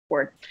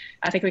board.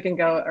 I think we can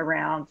go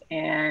around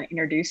and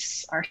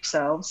introduce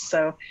ourselves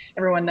so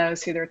everyone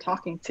knows who they're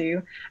talking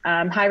to.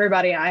 Hi,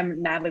 everybody.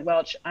 I'm Natalie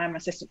Welch. I'm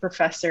assistant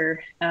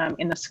professor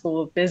in the School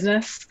of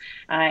Business.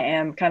 I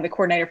am kind of the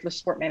coordinator for the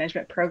sport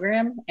management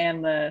program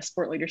and the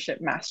sport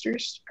leadership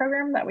master's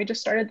program that we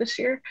just started this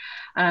year.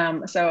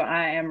 So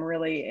I am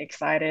really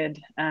excited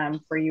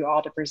for you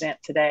all to present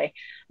today.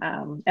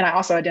 And I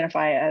also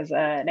identify as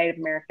a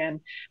Native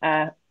American,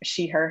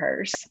 she, her,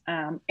 hers.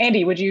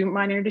 Andy, would you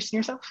mind introducing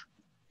yourself?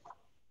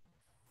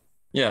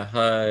 Yeah,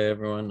 hi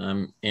everyone.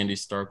 I'm Andy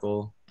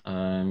Starkle.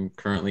 I'm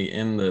currently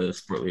in the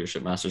Sport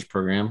Leadership Masters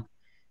program,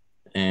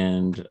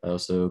 and I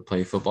also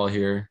play football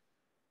here.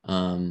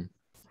 And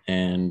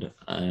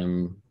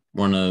I'm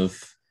one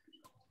of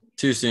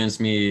two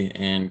students. Me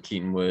and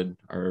Keaton Wood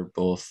are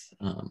both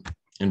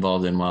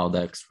involved in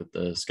WildX with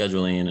the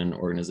scheduling and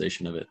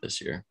organization of it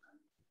this year.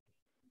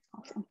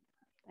 Awesome.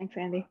 Thanks,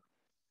 Andy.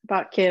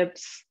 About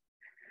Kibbs.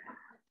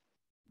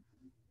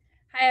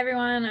 Hi,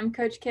 everyone. I'm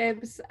Coach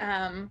Kibbs.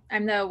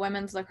 I'm the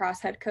women's lacrosse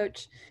head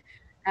coach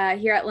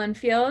here at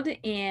Linfield,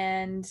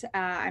 and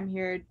I'm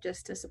here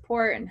just to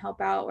support and help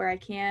out where I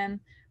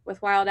can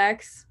with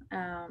WildX.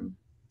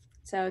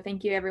 So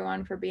thank you,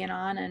 everyone, for being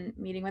on and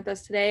meeting with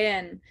us today,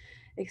 and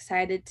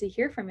excited to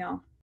hear from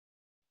y'all.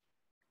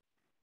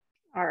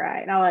 All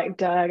right. I like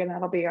Doug, and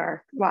that'll be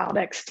our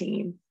WildX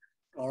team.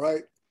 All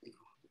right.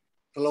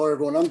 Hello,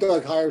 everyone. I'm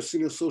Doug Hire,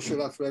 Senior Associate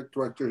Athletic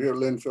Director here at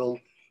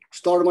Linfield.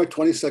 Started my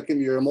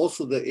 22nd year. I'm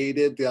also the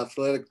ADID, the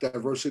Athletic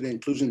Diversity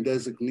Inclusion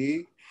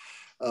Designee.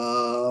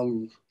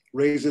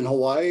 Raised in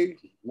Hawaii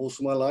most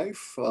of my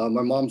life.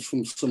 My mom's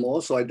from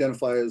Samoa, so I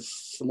identify as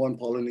Samoan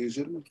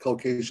Polynesian,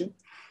 Caucasian.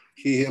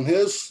 He, him,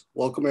 his.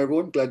 Welcome,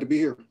 everyone. Glad to be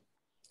here.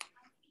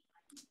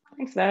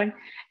 Thanks, Doug.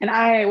 And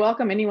I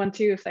welcome anyone,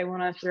 too, if they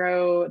want to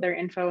throw their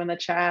info in the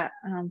chat.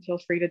 Feel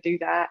free to do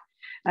that.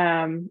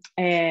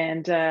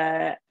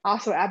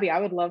 Also, Abby, I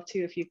would love to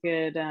if you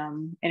could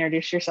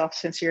introduce yourself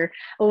since you're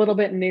a little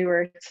bit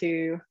newer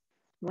to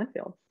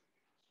Linfield.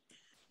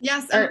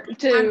 Yes,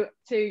 to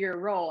your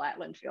role at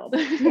Linfield.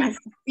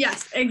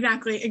 yes,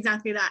 exactly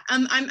that.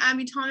 I'm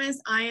Abby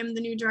Thomas. I am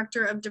the new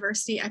Director of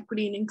Diversity,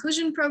 Equity, and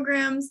Inclusion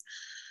Programs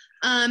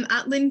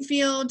at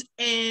Linfield,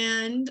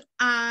 and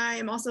I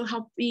am also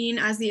helping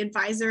as the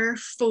advisor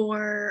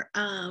for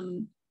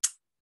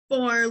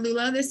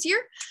Lula this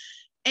year.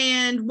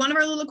 And one of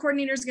our Lula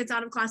coordinators gets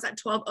out of class at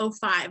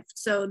 12:05,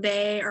 so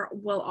they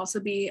will also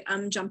be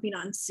jumping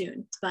on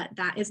soon. But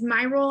that is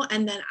my role,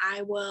 and then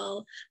I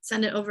will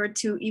send it over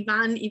to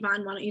Yvonne.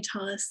 Yvonne, why don't you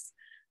tell us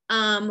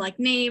like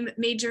name,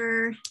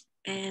 major,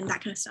 and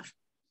that kind of stuff?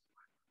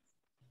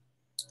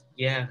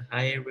 Yeah,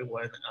 hi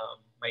everyone.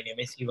 My name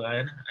is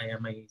Yvonne. I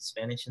am a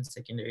Spanish and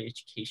Secondary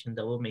Education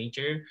double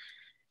major,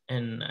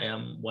 and I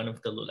am one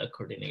of the Lula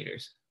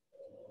coordinators.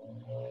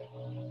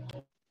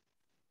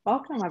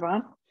 Welcome,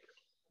 Yvonne.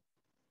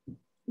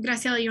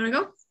 Graciela, you want to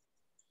go?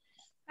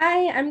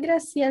 Hi, I'm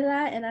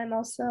Graciela, and I'm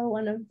also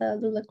one of the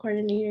Lula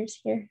coordinators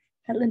here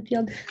at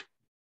Linfield.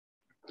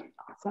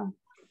 Awesome.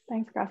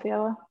 Thanks,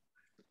 Graciela.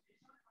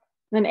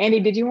 And then, Andy,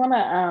 did you want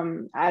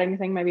to add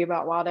anything maybe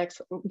about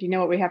WildX? Do you know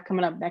what we have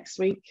coming up next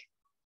week?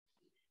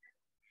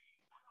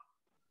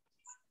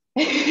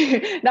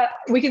 No,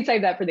 we can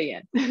save that for the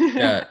end.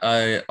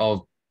 Yeah,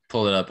 I'll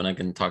pull it up and I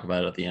can talk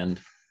about it at the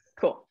end.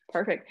 Cool.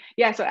 Perfect.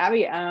 Yeah. So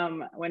Abby,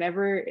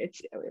 whenever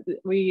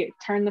we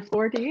turn the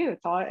floor to you,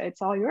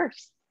 it's all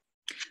yours.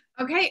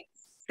 Okay.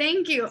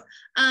 Thank you.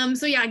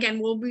 So yeah, again,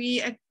 we'll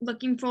be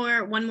looking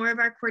for one more of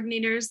our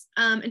coordinators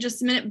in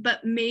just a minute,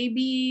 but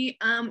maybe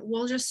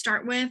we'll just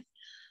start with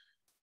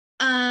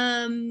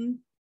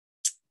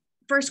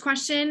first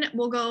question.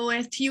 We'll go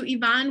with you,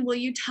 Yvonne. Will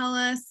you tell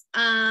us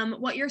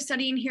what you're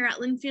studying here at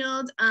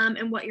Linfield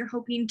and what you're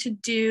hoping to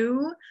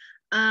do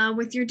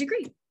with your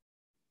degree?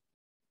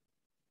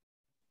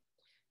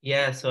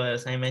 Yeah, so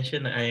as I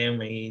mentioned, I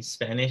am a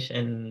Spanish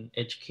and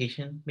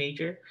education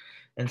major.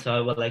 And so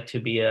I would like to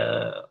be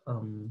a,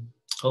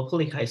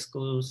 hopefully high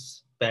school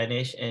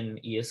Spanish and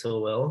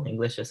ESOL,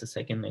 English as a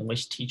second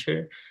language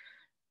teacher.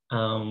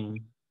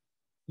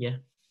 Yeah.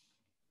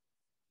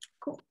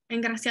 Cool.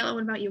 And Graciela,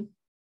 what about you?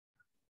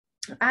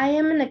 I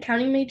am an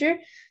accounting major,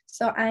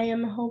 so I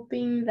am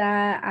hoping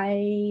that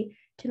I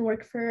can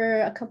work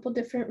for a couple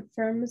different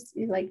firms,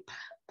 like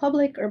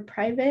public or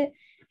private,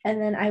 and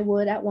then I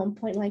would at one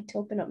point like to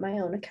open up my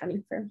own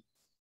accounting firm.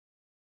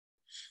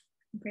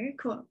 Very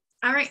cool.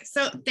 All right,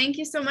 so thank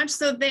you so much.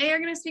 So they are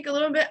going to speak a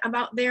little bit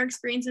about their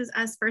experiences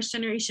as first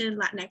generation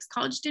Latinx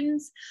college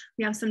students.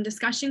 We have some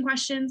discussion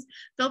questions.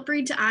 Feel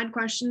free to add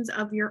questions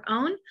of your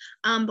own,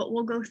 but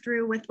we'll go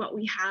through with what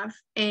we have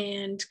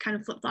and kind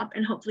of flip flop,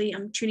 and hopefully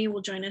Trini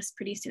will join us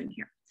pretty soon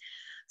here.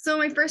 So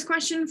my first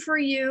question for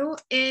you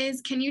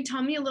is, can you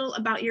tell me a little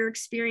about your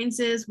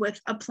experiences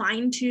with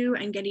applying to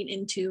and getting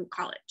into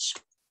college?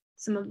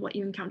 Some of what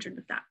you encountered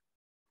with that.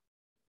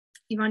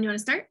 Yvonne, you want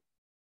to start?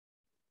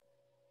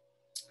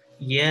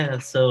 Yeah,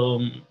 so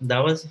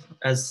that was,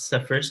 as a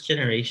first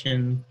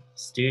generation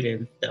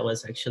student, that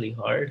was actually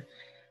hard.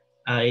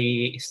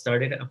 I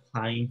started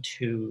applying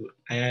to,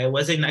 I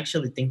wasn't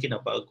actually thinking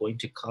about going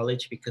to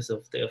college because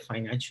of the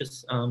financial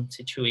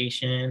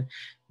situation,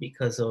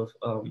 because of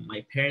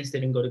my parents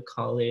didn't go to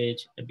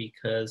college,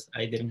 because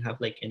I didn't have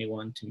like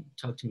anyone to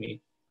talk to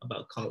me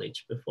about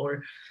college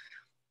before.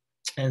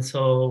 And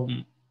so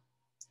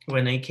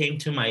when I came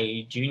to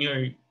my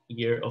junior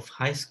year of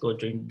high school,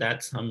 during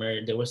that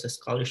summer, there was a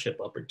scholarship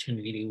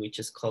opportunity, which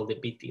is called the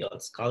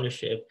BTL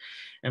scholarship.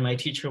 And my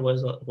teacher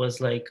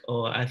was like,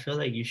 oh, I feel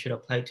like you should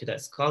apply to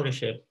that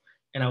scholarship.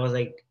 And I was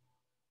like,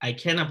 I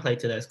can apply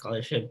to that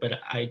scholarship, but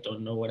I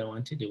don't know what I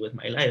want to do with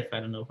my life. I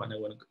don't know if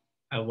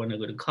I want to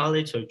go to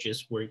college or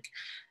just work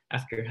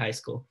after high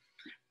school.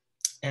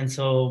 And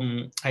so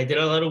I did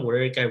a lot of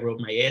work. I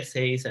wrote my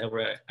essays.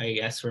 I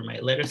asked for my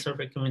letters of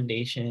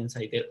recommendations.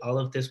 I did all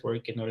of this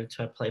work in order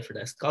to apply for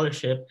that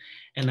scholarship,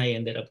 and I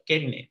ended up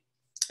getting it.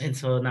 And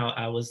so now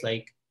I was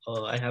like,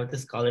 oh, I have the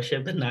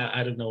scholarship, but now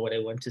I don't know what I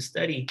want to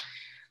study.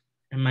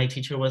 And my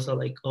teacher was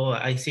like, oh,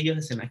 I see you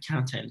as an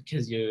accountant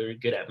because you're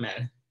good at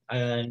math.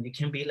 You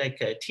can be like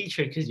a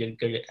teacher because you're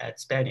good at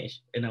Spanish.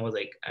 And I was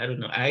like, I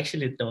don't know. I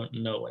actually don't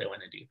know what I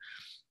want to do.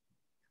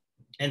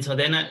 And so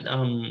then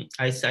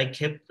I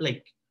kept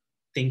like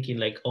thinking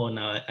like, oh,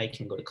 now I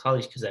can go to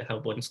college because I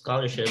have one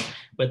scholarship,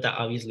 but that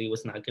obviously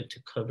was not going to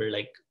cover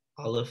like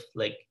all of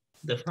like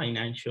the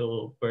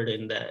financial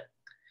burden that,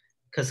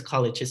 because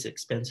college is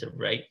expensive,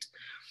 right?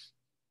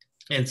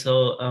 And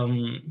so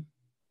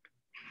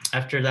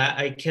after that,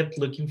 I kept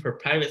looking for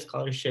private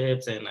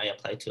scholarships, and I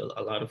applied to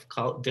a lot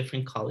of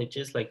different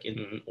colleges like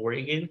in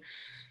Oregon,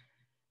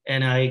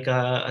 and I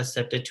got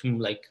accepted to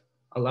like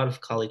a lot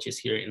of colleges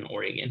here in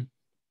Oregon.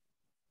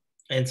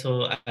 And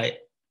so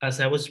as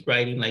I was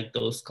writing like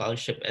those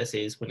scholarship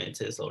essays, when it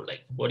says, oh,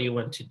 like, what do you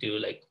want to do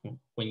like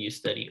when you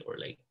study, or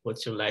like,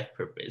 what's your life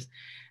purpose?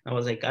 I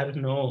was like, I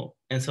don't know.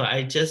 And so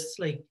I just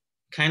like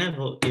kind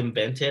of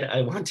invented,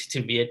 I wanted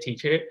to be a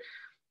teacher.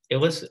 It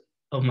was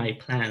of my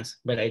plans,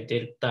 but I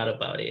did thought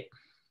about it.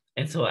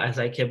 And so as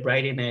I kept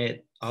writing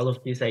it, all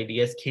of these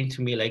ideas came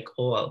to me like,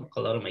 oh,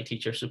 a lot of my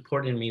teachers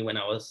supported me when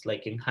I was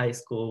like in high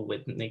school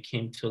when it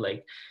came to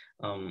like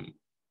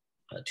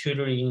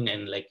tutoring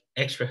and like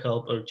extra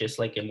help or just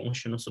like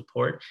emotional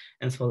support.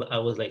 And so I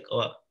was like,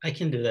 oh, I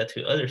can do that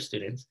to other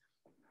students.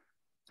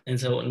 And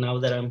so now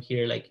that I'm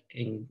here, like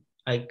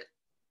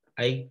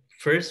I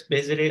first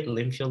visited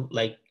Linfield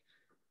like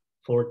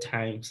 4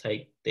 times,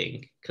 I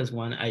think, because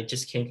one, I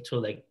just came to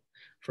like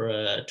for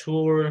a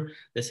tour.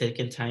 The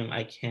second time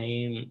I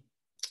came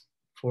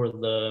for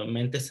the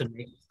Mentes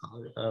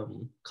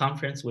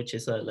conference, which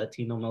is a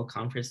Latino male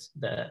conference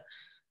that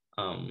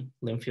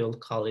Linfield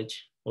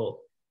College,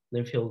 well,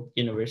 Linfield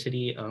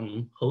University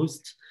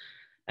hosts.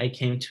 I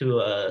came to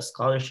a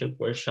scholarship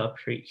workshop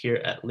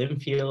here at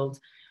Linfield,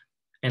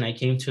 and I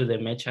came to the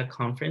MECHA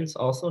conference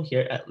also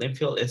here at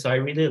Linfield. And so I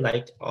really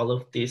liked all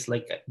of these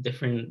like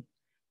different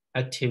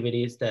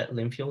activities that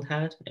Linfield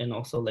had, and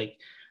also like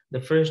the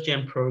first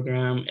gen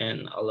program.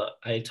 And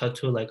I talked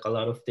to like a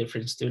lot of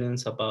different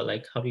students about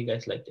like, how do you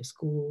guys like the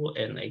school,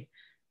 and like,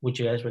 would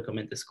you guys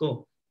recommend the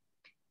school?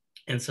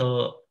 And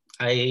so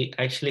I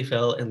actually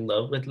fell in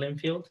love with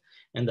Linfield,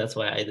 and that's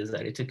why I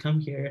decided to come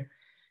here.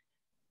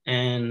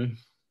 And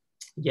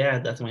yeah,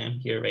 that's why I'm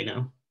here right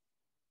now.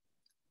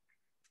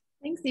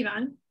 Thanks,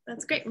 Ivan.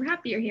 That's great. We're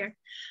happy you're here.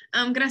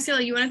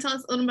 Graciela, you want to tell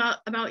us a little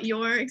about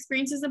your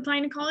experiences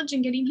applying to college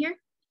and getting here?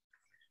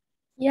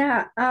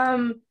 Yeah,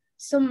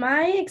 so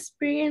my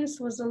experience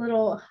was a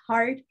little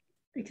hard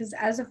because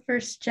as a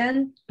first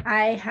gen,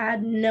 I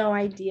had no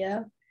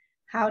idea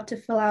how to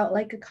fill out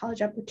like a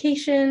college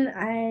application.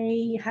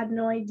 I had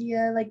no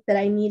idea like that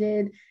I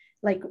needed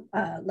like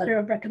a letter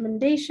of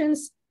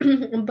recommendations,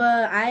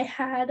 but I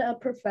had a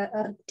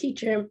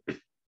teacher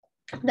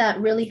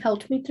that really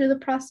helped me through the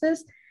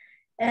process.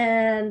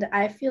 And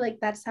I feel like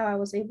that's how I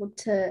was able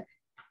to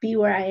be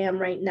where I am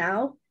right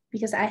now,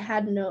 because I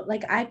had no,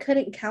 like, I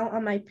couldn't count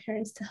on my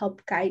parents to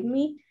help guide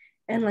me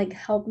and like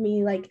help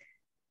me like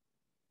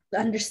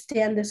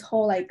understand this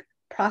whole like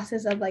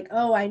process of like,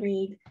 oh, I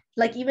need,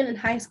 like, even in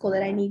high school,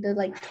 that I needed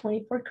like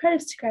 24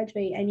 credits to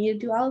graduate. I need to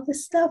do all of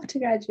this stuff to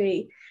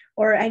graduate,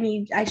 or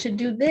I should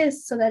do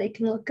this so that it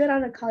can look good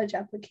on a college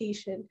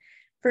application.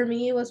 For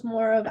me, it was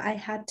more of I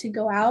had to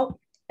go out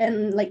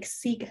and like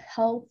seek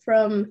help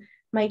from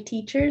my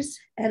teachers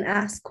and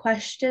ask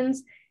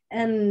questions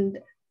and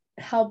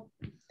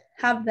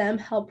have them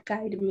help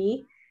guide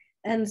me.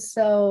 And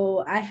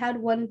so I had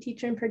one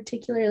teacher in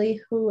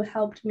particularly who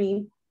helped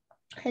me,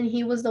 and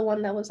he was the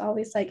one that was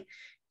always like,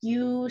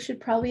 you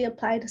should probably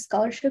apply to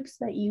scholarships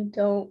so that you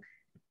don't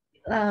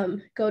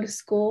go to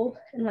school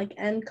and like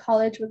end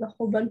college with a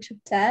whole bunch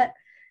of debt.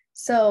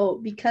 So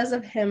because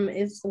of him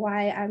is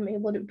why I'm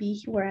able to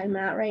be where I'm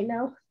at right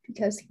now,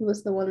 because he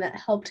was the one that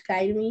helped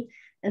guide me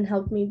and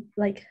helped me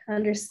like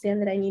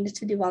understand that I needed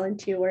to do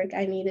volunteer work.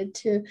 I needed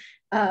to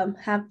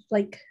have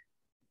like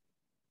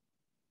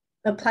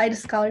apply to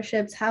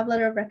scholarships, have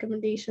letter of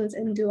recommendations,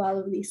 and do all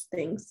of these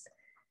things.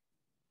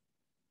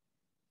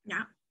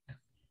 Yeah.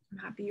 I'm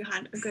happy you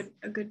had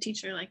a good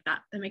teacher like that.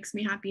 That makes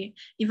me happy.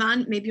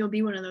 Yvonne, maybe you'll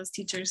be one of those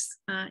teachers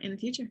in the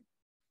future.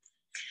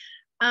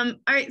 All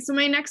right, so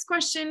my next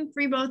question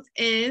for you both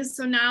is,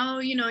 so now,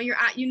 you know, you're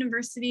at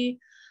university.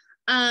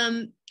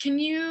 Can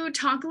you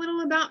talk a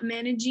little about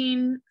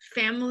managing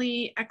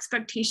family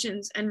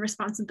expectations and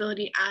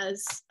responsibility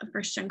as a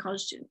first-gen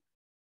college student?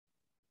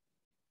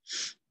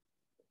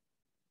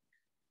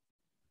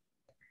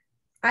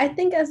 I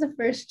think as a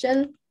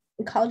first-gen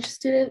college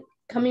student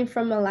coming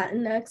from a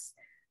Latinx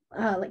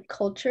like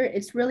culture,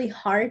 it's really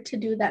hard to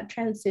do that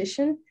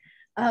transition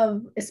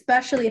of,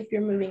 especially if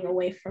you're moving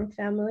away from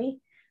family.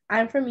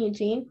 I'm from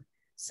Eugene,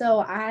 so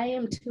I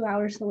am 2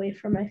 hours away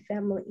from my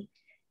family.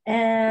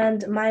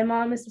 And my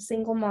mom is a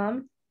single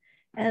mom.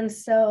 And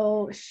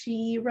so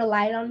she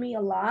relied on me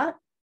a lot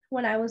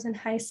when I was in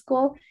high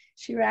school.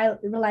 She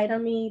relied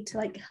on me to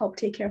like help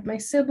take care of my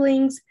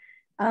siblings.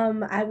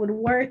 I would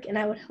work and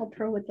I would help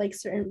her with like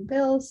certain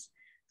bills.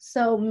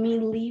 So me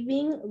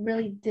leaving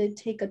really did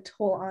take a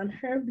toll on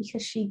her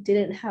because she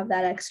didn't have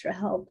that extra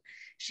help.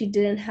 She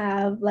didn't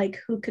have like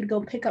who could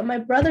go pick up my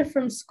brother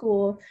from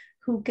school,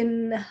 who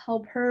can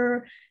help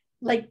her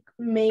like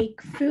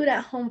make food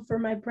at home for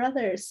my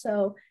brother.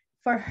 So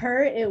for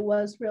her, it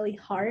was really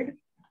hard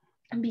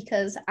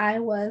because I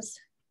was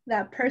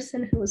that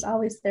person who was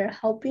always there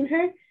helping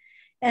her.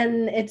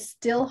 And it's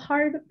still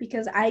hard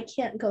because I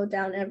can't go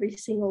down every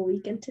single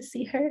weekend to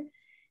see her.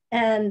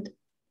 And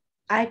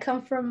I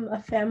come from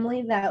a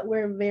family that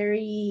we're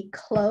very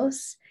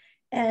close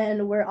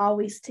and we're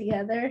always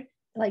together,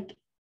 like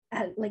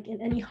at like in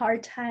any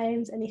hard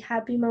times, any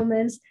happy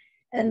moments.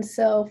 And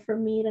so for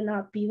me to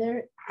not be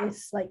there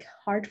is like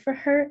hard for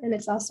her, and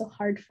it's also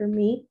hard for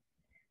me.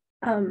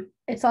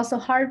 It's also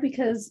hard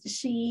because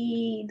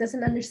she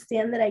doesn't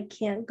understand that I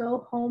can't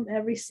go home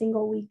every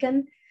single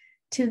weekend.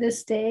 To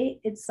this day,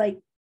 it's like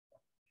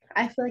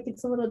I feel like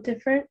it's a little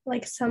different.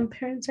 Like some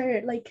parents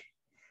are like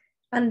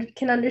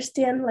can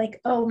understand like,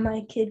 oh,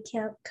 my kid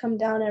can't come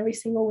down every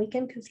single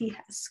weekend because he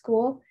has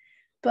school.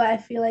 But I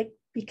feel like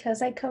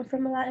because I come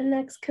from a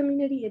Latinx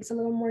community, it's a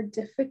little more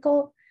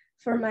difficult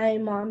for my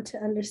mom to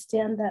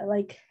understand that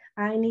like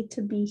I need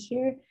to be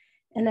here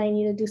and I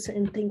need to do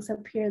certain things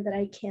up here that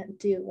I can't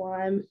do while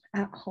I'm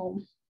at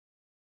home.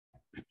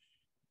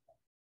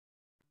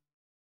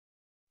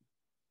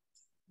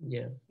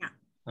 Yeah.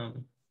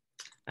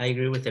 I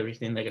agree with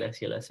everything that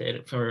Graciela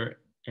said.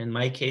 In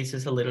my case,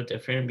 it's a little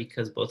different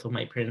because both of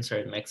my parents are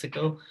in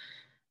Mexico.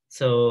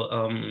 So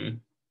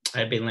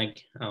I've been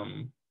like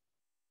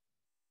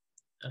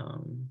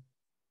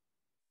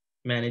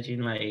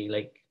managing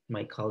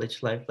my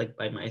college life like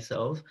by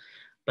myself,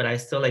 but I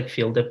still like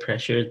feel the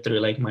pressure through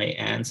like my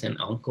aunts and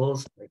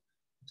uncles. Like,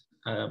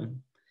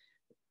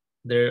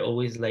 they're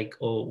always like,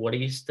 oh, what are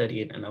you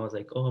studying? And I was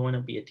like, oh, I want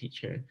to be a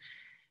teacher.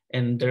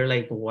 And they're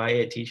like, why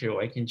a teacher?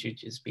 Why can't you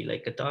just be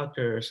like a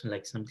doctor or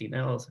like something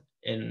else?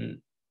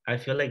 And I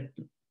feel like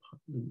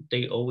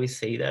they always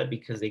say that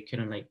because they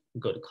couldn't like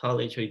go to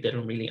college, or they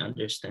don't really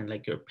understand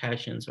like your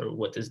passions or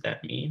what does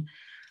that mean.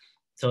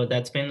 So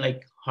that's been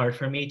like hard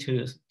for me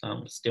to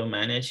still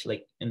manage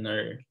like in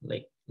our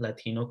like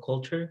Latino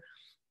culture.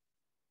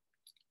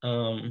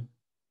 Yeah,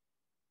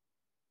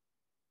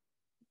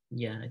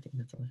 I think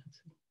that's all I have to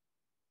say.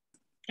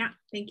 Yeah,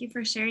 thank you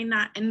for sharing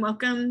that, and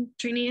welcome.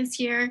 Trini is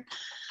here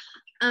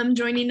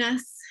joining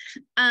us.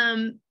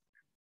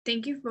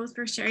 Thank you both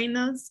for sharing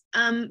those.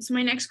 So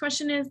my next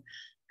question is,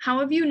 how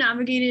have you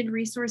navigated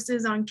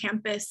resources on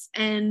campus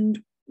and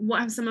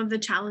what have some of the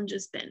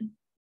challenges been?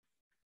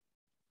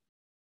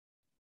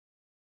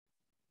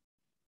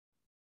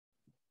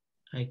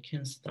 I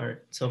can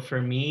start. So for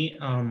me,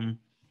 I'm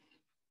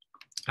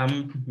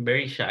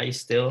very shy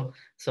still.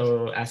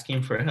 So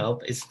asking for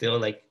help is still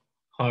like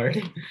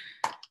hard.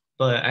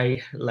 But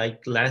I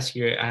like last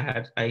year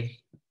I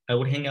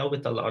would hang out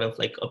with a lot of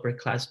like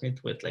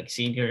upperclassmen with like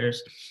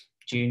seniors,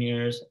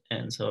 juniors,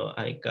 and so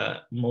I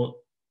got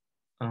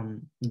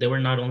they were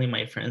not only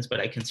my friends,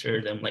 but I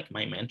consider them like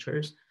my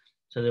mentors.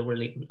 So they were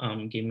like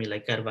give me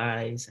like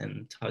advice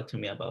and talk to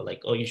me about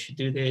like, oh, you should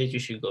do this, you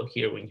should go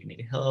here when you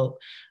need help,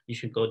 you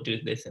should go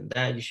do this and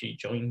that, you should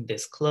join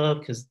this club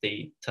because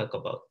they talk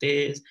about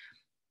this.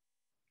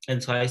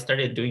 And so I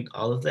started doing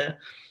all of that.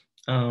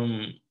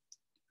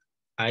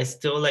 I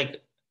still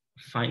like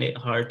find it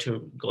hard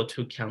to go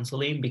to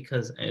counseling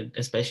because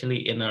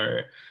especially in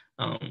our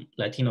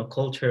Latino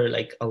culture,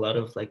 like a lot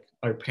of like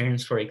our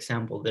parents, for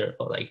example, they're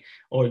all like,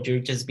 or you're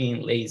just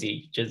being lazy,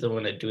 you just don't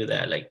want to do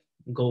that, like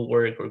go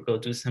work or go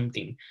do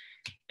something.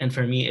 And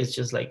for me, it's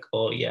just like,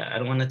 oh yeah, I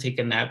don't want to take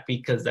a nap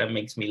because that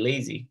makes me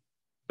lazy.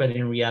 But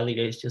in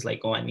reality, it's just like,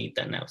 oh, I need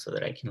that nap so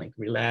that I can like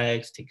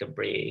relax, take a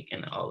break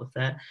and all of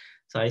that.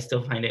 So I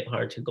still find it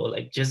hard to go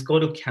like, just go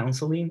to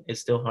counseling.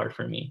 It's still hard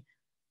for me.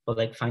 But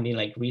like finding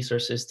like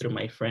resources through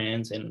my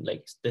friends and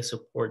like the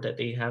support that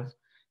they have,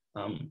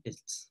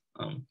 it's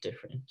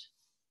different.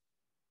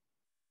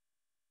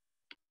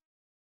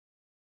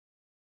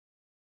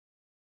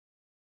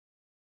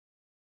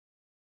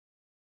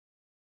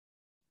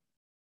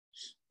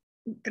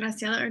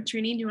 Graciela or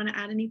Trini, do you want to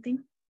add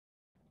anything?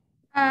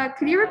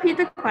 Could you repeat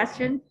the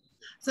question?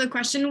 So the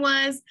question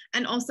was,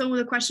 and also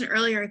the question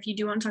earlier, if you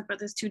do want to talk about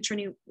this too,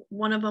 Trini,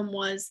 one of them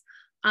was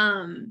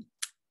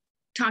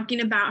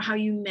talking about how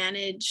you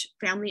manage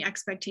family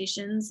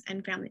expectations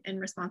and family and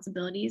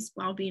responsibilities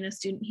while being a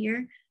student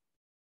here,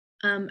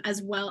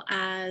 as well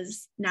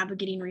as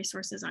navigating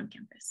resources on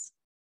campus.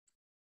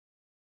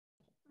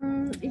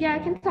 Yeah, I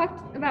can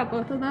talk about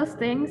both of those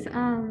things.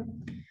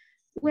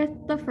 With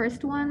the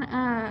first one,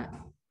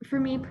 for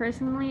me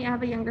personally, I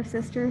have a younger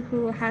sister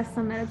who has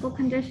some medical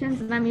conditions,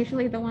 and I'm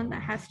usually the one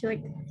that has to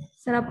like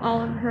set up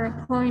all of her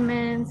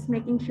appointments,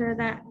 making sure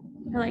that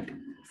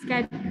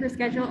her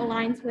schedule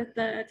aligns with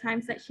the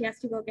times that she has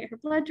to go get her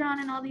blood drawn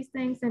and all these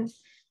things, and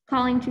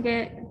calling to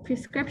get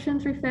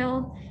prescriptions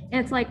refilled.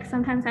 And it's like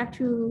sometimes I have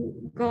to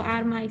go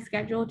out of my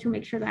schedule to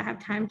make sure that I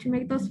have time to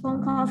make those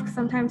phone calls, because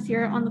sometimes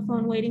you're on the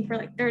phone waiting for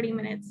like 30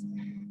 minutes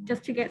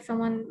just to get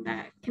someone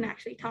that can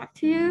actually talk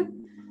to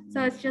you.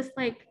 So it's just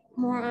like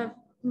more of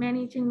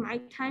managing my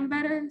time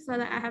better so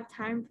that I have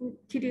time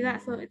to do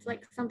that. So it's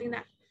like something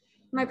that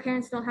my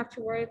parents don't have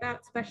to worry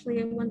about,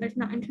 especially when there's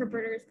not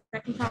interpreters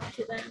that can talk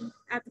to them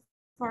at the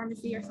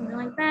pharmacy or something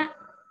like that.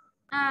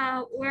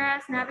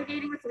 Whereas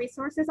navigating with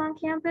resources on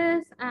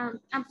campus,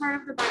 I'm part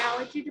of the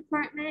biology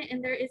department,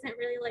 and there isn't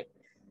really like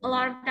a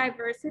lot of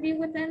diversity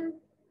within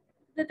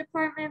the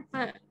department,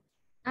 but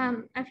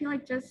I feel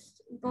like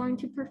just going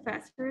to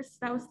professors,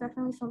 that was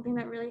definitely something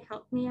that really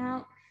helped me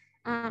out.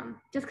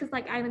 Just because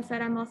like Ivan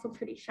said, I'm also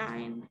pretty shy,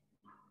 and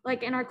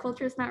like in our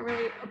culture, it's not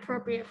really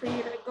appropriate for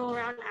you to go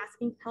around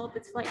asking help.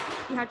 It's like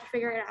you have to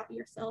figure it out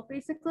yourself,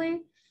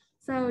 basically.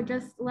 So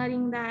just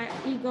letting that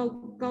ego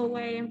go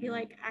away and be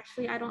like,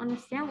 actually, I don't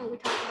understand what we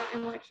talked about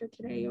in lecture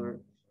today, or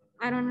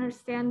I don't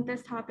understand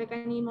this topic,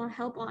 I need more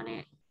help on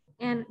it.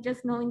 And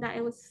just knowing that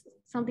it was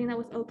something that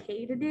was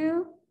okay to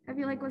do, I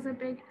feel like was a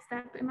big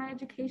step in my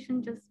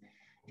education. Just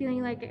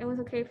feeling like it was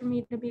okay for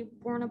me to be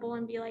vulnerable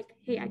and be like,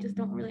 hey, I just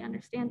don't really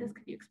understand this,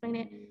 could you explain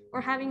it? Or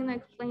having to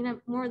explain it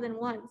more than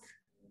once.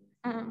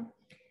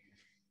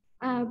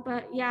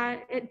 But yeah,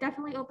 it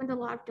definitely opened a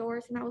lot of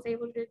doors, and I was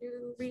able to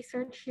do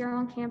research here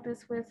on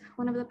campus with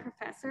one of the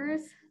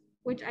professors,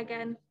 which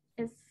again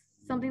is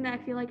something that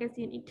I feel like is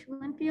unique to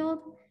Linfield,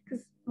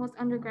 because most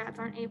undergrads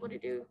aren't able to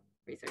do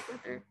research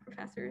with their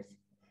professors.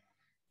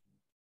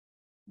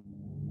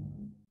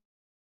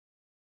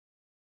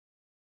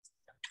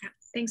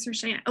 Thanks for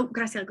sharing. Oh,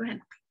 Graciela, go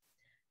ahead.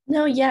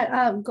 No,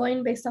 yeah,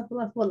 going based off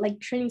of what like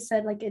Trini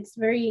said, like it's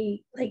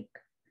very like,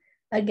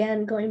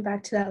 again, going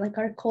back to that, like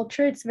our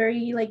culture, it's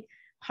very like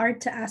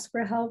hard to ask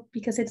for help,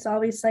 because it's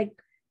always like,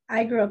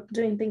 I grew up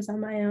doing things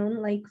on my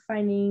own, like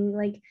finding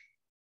like,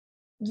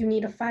 you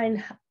need to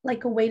find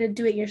like a way to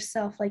do it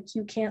yourself. Like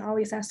you can't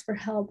always ask for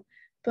help.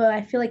 But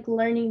I feel like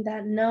learning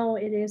that, no,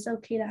 it is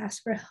okay to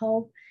ask for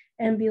help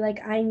and be like,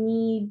 I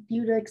need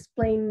you to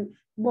explain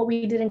what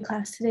we did in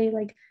class today,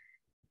 like,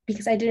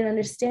 because I didn't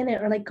understand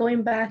it, or like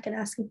going back and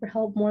asking for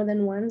help more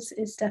than once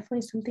is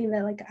definitely something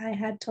that like I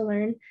had to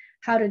learn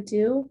how to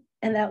do.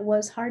 And that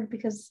was hard,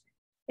 because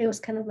it was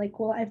kind of like,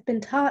 well, I've been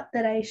taught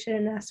that I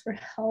shouldn't ask for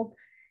help,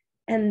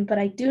 but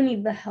I do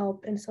need the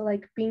help. And so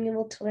like being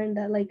able to learn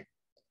that like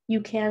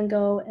you can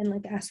go and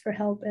like ask for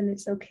help and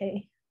it's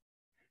okay.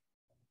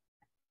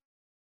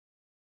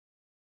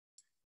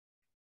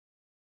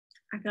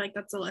 I feel like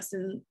that's a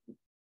lesson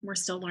we're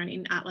still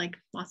learning at like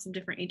lots of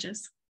different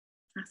ages,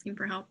 asking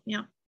for help.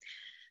 Yeah.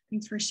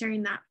 Thanks for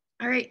sharing that.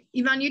 All right,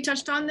 Yvonne, you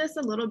touched on this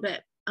a little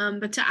bit,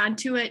 but to add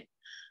to it,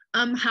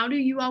 how do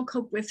you all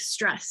cope with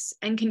stress?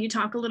 And can you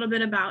talk a little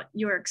bit about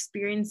your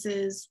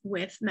experiences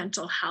with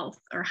mental health,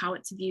 or how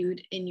it's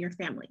viewed in your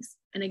families?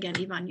 And again,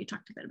 Yvonne, you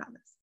talked a bit about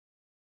this.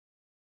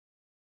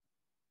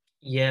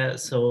 Yeah,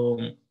 so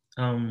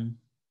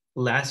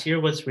last year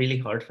was really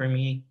hard for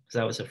me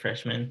because I was a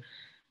freshman.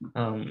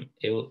 I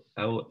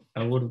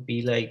would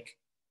be like,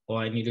 oh,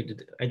 I need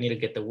to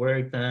get the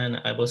work done.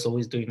 I was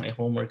always doing my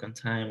homework on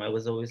time. I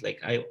was always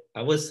like, I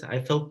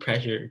felt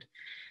pressured.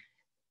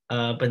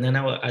 But then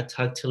I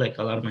talked to like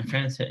a lot of my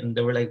friends, and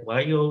they were like, why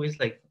are you always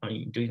like, are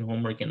you doing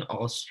homework and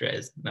all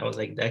stressed? And I was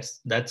like,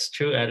 that's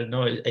true. I don't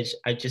know.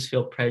 I just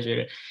feel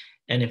pressure.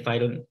 And if I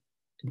don't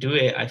do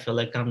it, I feel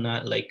like I'm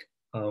not like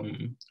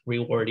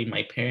rewarding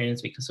my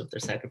parents because of their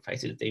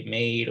sacrifices they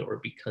made, or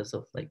because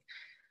of like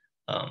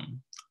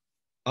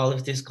all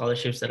of these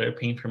scholarships that are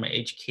paying for my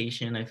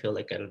education. I feel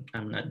like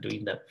I'm not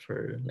doing that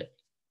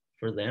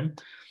for them.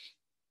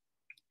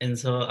 And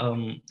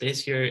so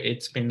this year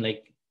it's been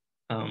like,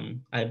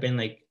 I've been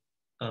like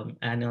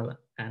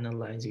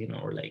analyzing,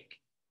 or like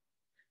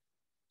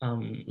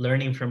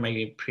learning from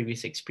my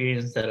previous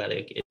experience, that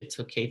like it's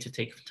okay to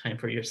take time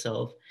for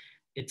yourself.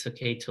 It's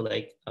okay to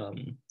like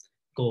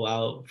go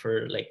out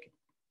for like,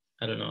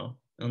 I don't know,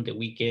 on the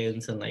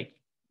weekends, and like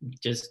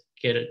just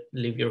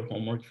leave your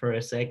homework for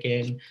a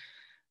second.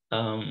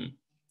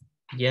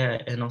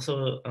 Yeah, and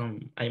also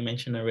I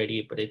mentioned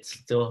already, but it's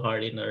still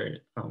hard in our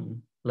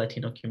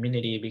Latino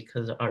community,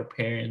 because our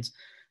parents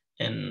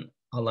and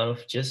a lot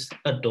of just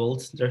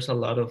adults, there's a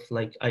lot of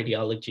like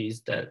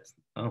ideologies that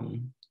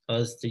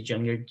us, the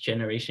younger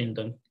generation,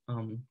 don't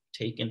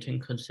take into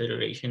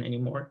consideration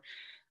anymore.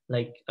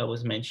 Like I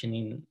was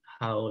mentioning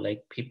how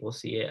like people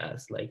see it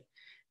as like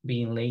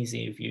being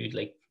lazy if you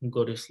like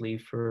go to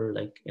sleep for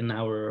like an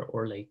hour,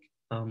 or like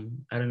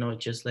I don't know,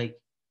 just like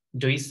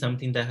doing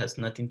something that has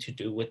nothing to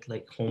do with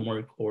like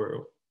homework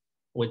or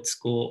with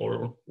school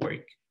or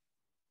work.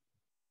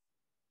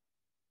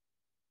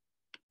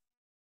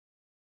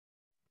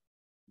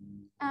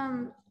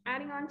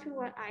 Adding on to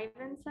what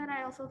Ivan said,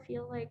 I also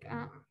feel like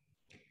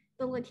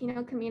the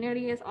Latino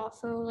community is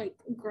also like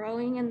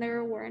growing in their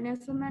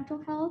awareness of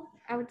mental health,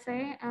 I would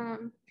say.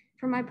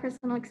 From my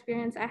personal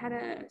experience, I had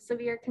a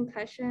severe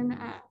concussion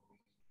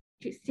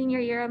senior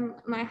year of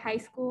my high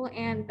school,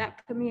 and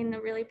that put me in a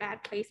really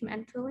bad place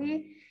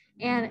mentally.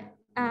 And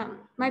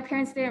my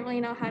parents didn't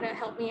really know how to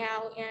help me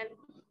out, and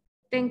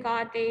thank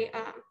God they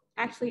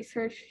actually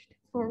searched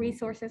for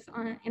resources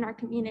in our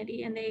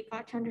community, and they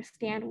got to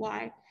understand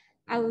why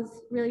I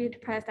was really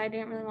depressed. I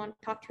didn't really want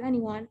to talk to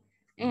anyone.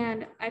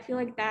 And I feel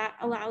like that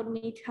allowed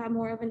me to have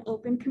more of an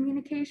open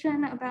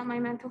communication about my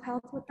mental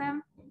health with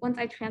them once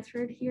I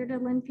transferred here to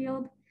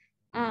Linfield.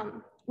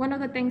 One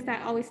of the things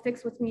that always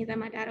sticks with me that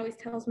my dad always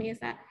tells me is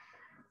that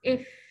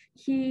if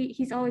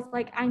he's always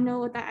like, I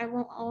know that I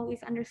won't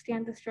always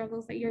understand the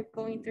struggles that you're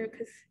going through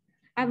because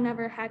I've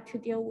never had to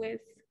deal with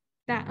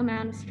that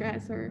amount of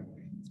stress, or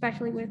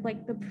especially with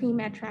like the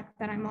pre-med track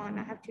that I'm on.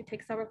 I have to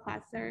take several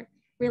classes that are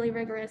really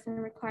rigorous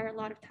and require a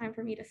lot of time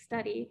for me to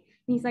study.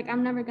 And he's like,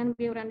 I'm never going to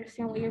be able to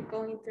understand what you're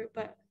going through,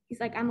 but he's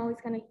like, I'm always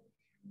going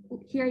to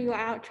hear you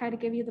out, try to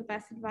give you the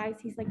best advice.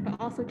 He's like, but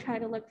also try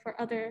to look for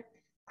other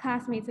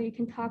classmates that you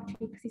can talk to,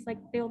 because he's like,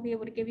 they'll be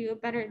able to give you a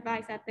better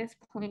advice at this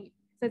point.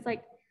 So it's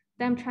like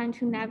them trying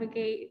to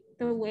navigate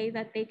the way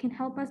that they can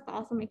help us, but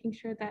also making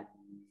sure that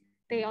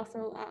they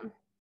also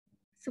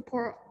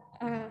support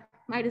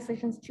my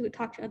decisions to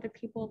talk to other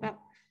people about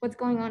what's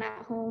going on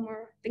at home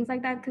or things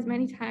like that. Because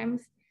many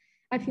times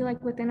I feel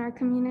like within our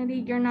community,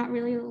 you're not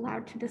really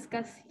allowed to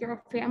discuss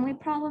your family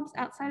problems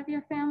outside of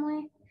your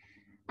family,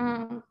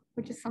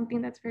 which is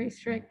something that's very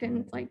strict. And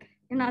it's like,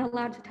 you're not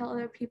allowed to tell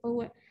other people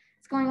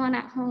what's going on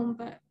at home,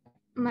 but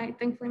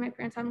thankfully my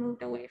parents have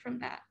moved away from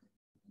that.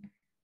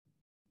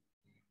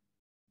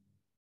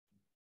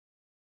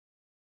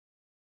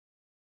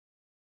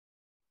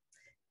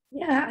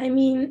 Yeah, I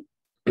mean,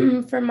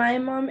 for my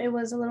mom, it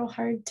was a little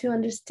hard to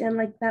understand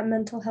like that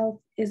mental health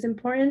is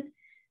important.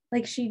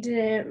 Like she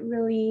didn't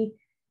really,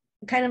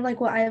 kind of like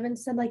what Ivan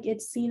said, like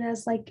it's seen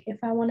as like if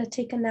I want to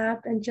take a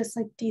nap and just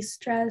like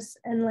de-stress,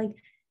 and like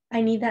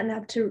I need that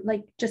nap to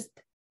like just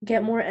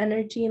get more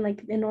energy, and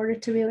like in order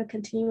to be able to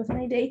continue with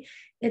my day,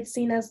 it's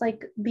seen as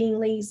like being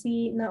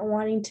lazy, not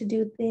wanting to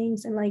do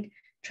things, and like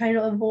trying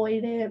to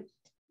avoid it,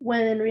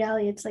 when in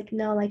reality it's like,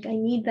 no, like I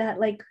need that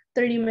like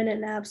 30-minute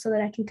nap so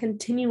that I can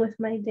continue with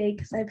my day,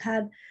 because I've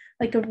had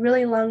like a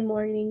really long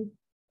morning.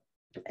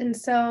 And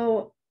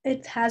so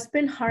it has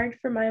been hard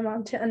for my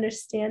mom to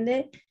understand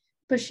it,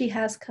 but she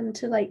has come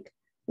to like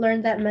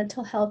learn that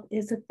mental health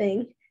is a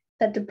thing,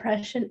 that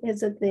depression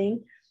is a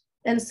thing.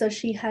 And so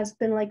she has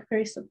been like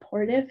very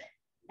supportive.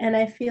 And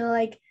I feel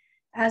like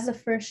as a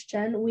first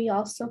gen, we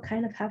also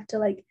kind of have to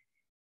like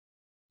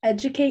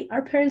educate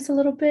our parents a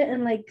little bit,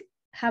 and like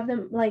have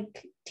them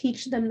like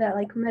teach them that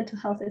like mental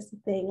health is a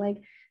thing, like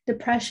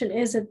depression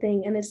is a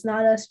thing, and it's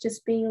not us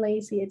just being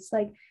lazy. It's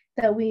like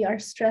that we are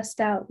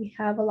stressed out, we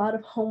have a lot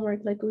of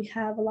homework, like we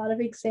have a lot of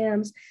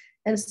exams,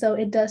 and so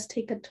it does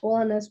take a toll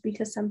on us,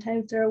 because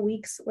sometimes there are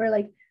weeks where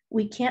like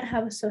we can't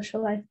have a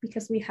social life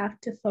because we have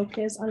to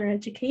focus on our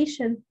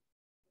education,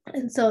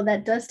 and so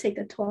that does take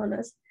a toll on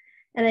us.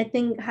 And I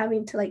think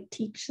having to like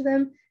teach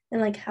them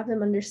and like have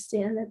them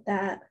understand that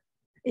that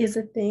is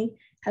a thing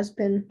has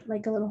been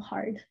like a little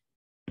hard.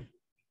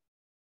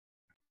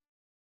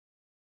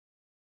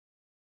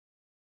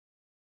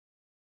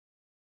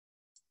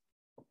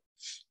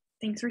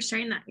 Thanks for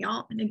sharing that,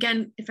 y'all. And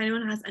again, if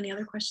anyone has any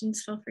other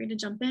questions, feel free to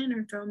jump in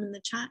or throw them in the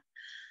chat.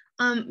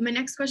 My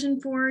next question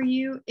for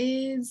you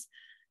is,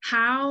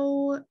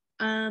 how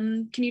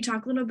can you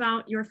talk a little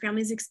about your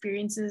family's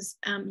experiences,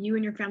 you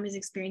and your family's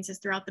experiences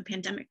throughout the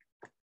pandemic?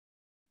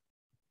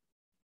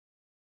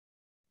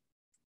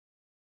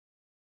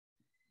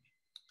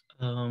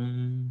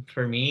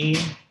 For me,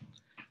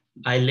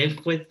 I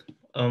lived with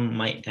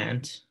my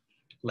aunt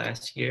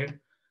last year.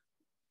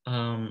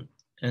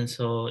 And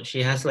so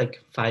she has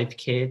like 5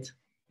 kids,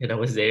 and I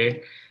was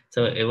there.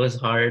 So it was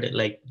hard.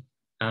 Like,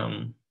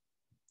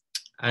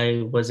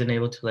 I wasn't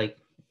able to like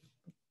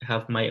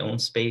have my own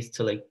space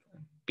to like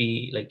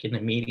be like in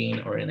a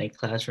meeting or in a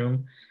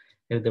classroom.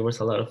 There was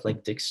a lot of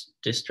like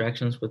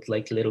distractions with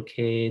like little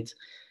kids.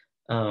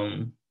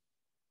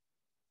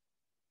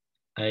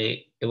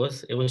 It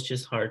was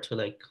just hard to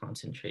like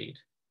concentrate.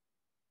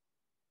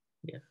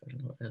 Yeah, I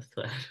don't know what else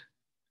to add.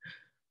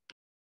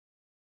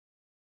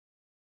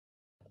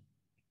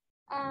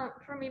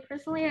 For me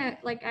personally,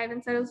 like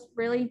Ivan said, it was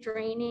really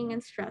draining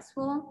and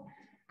stressful,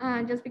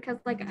 just because,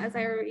 like, as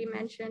I already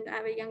mentioned, I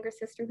have a younger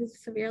sister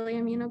who's severely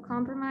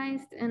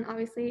immunocompromised, and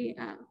obviously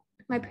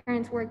my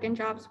parents work in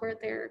jobs where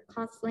they're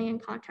constantly in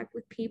contact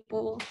with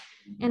people,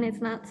 and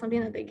it's not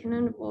something that they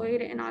can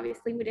avoid. And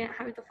obviously we didn't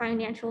have the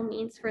financial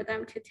means for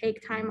them to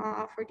take time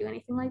off or do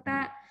anything like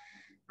that.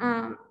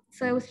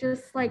 So it was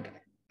just like,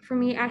 for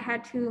me, I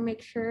had to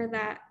make sure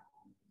that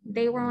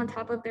they were on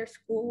top of their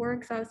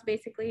schoolwork. So I was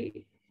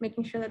basically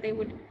making sure that they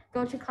would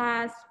go to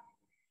class,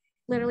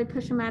 literally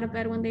push them out of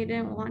bed when they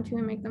didn't want to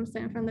and make them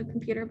sit in front of the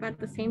computer, but at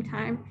the same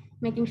time,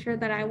 making sure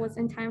that I was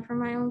in time for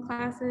my own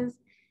classes.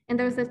 And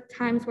there was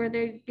times where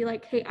they'd be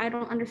like, hey, I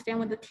don't understand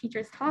what the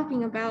teacher's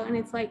talking about. And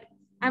it's like,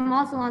 I'm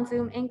also on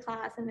Zoom in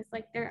class, and it's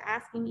like, they're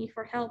asking me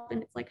for help.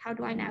 And it's like, how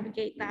do I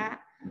navigate that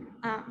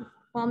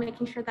while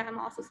making sure that I'm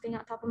also staying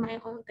on top of my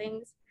own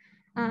things?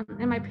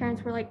 And my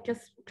parents were like,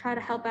 just try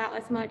to help out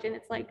as much. And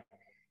it's like,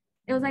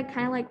 it was like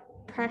kind of like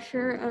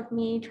pressure of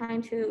me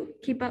trying to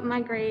keep up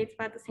my grades,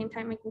 but at the same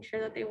time making sure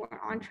that they were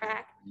on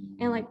track,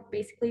 and like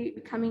basically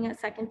becoming a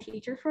second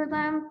teacher for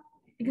them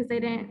because they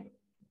didn't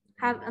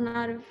have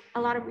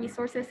a lot of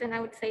resources. And I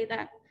would say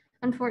that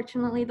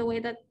unfortunately the way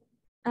that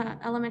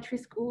elementary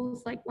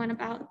schools like went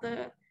about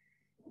the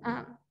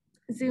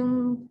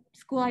Zoom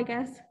school, I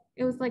guess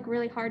it was like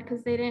really hard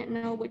because they didn't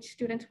know which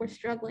students were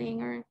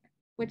struggling or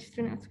which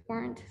students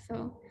weren't.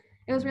 So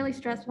it was really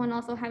stressful, and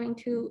also having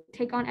to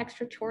take on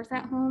extra chores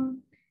at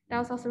home. That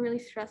was also really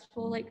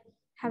stressful, like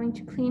having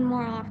to clean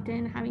more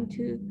often, having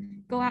to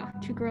go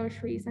out to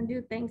groceries and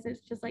do things.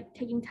 It's just like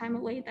taking time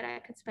away that I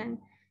could spend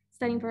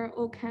studying for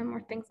OChem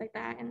or things like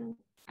that. And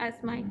as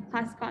my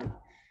class got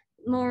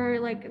more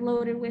like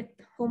loaded with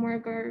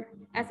homework or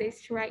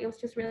essays to write, it was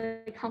just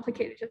really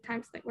complicated at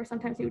times where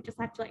sometimes you would just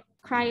have to like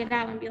cry it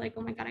out and be like,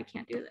 oh my God, I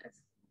can't do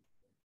this.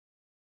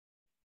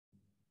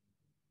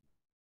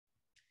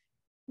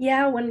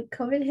 Yeah, when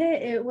COVID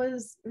hit, it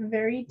was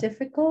very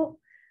difficult.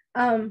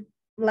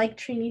 Like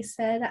Trini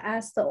said,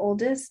 as the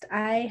oldest,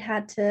 I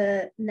had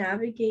to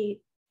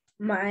navigate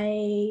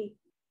my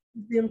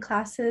Zoom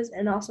classes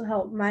and also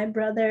help my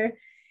brother.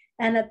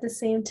 And at the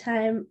same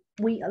time,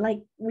 we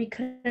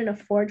couldn't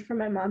afford for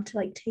my mom to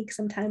like take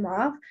some time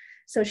off.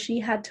 So she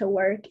had to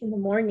work in the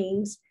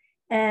mornings.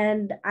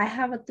 And I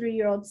have a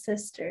 3-year-old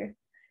sister.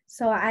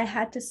 So I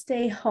had to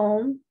stay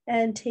home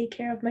and take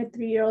care of my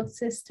 3-year-old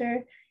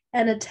sister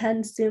and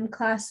attend Zoom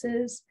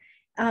classes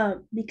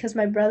because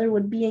my brother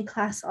would be in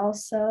class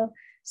also.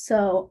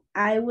 So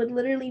I would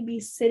literally be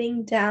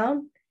sitting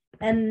down,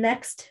 and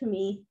next to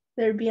me,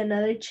 there'd be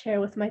another chair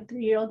with my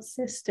 3-year-old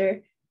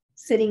sister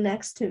sitting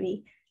next to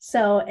me.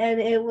 So, and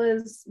it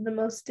was the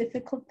most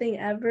difficult thing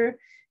ever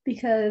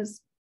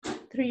because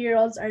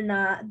 3-year-olds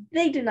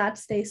they do not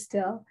stay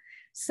still.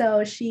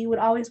 So she would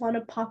always want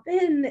to pop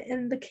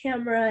in the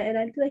camera, and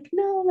I'd be like,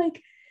 no,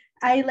 like,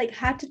 I like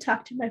had to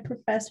talk to my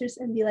professors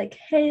and be like,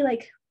 hey,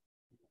 like,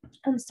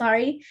 I'm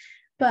sorry,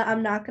 but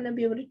I'm not going to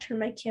be able to turn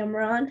my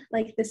camera on.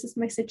 Like, this is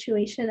my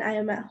situation. I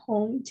am at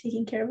home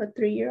taking care of a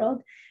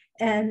 3-year-old,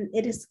 and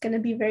it is going to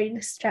be very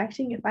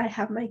distracting if I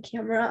have my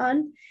camera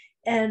on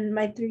and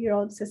my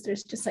 3-year-old sister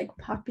is just like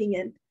popping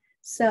in.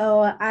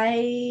 So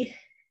I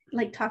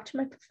like talked to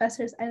my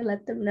professors. I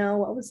let them know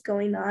what was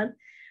going on,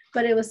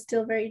 but it was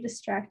still very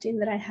distracting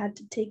that I had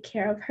to take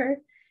care of her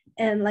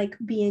and like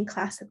be in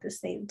class at the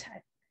same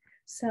time.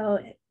 So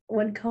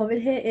when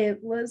COVID hit, it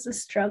was a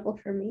struggle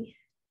for me.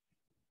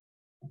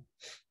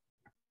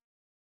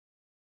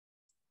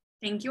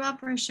 Thank you all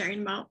for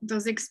sharing about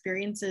those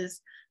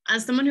experiences.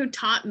 As someone who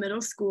taught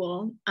middle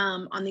school,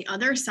 on the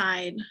other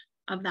side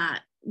of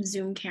that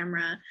Zoom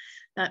camera,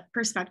 that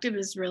perspective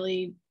is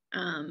really,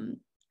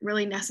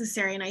 really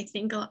necessary. And I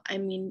think, I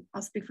mean,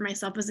 I'll speak for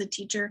myself as a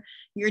teacher,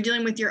 you're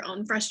dealing with your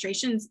own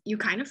frustrations. You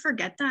kind of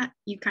forget that.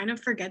 You kind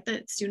of forget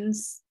that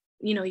students,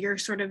 you know, you're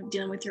sort of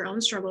dealing with your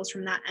own struggles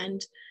from that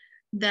end,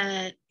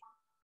 that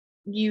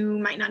you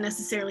might not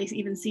necessarily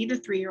even see the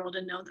 3-year-old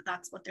and know that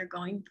that's what they're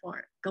going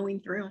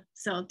through.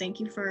 So thank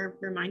you for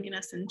reminding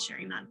us and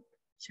sharing that.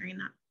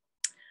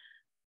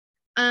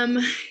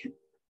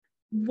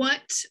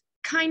 What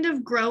kind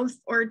of growth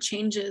or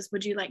changes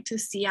would you like to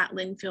see at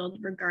Linfield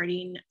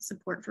regarding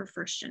support for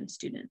first-gen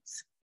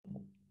students?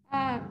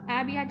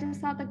 Abby, I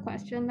just saw the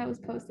question that was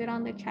posted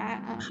on the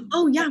chat.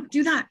 Oh yeah,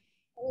 do that.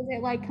 What was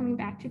it like coming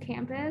back to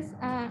campus?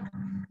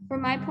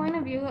 From my point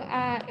of view,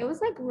 it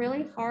was like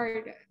really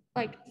hard,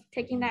 like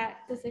taking that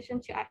decision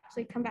to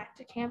actually come back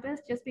to campus,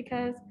 just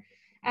because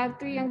I have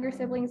 3 younger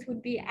siblings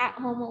who'd be at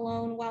home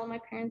alone while my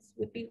parents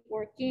would be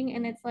working.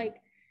 And it's like,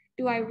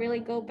 do I really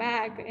go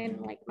back?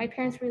 And like, my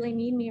parents really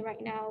need me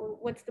right now.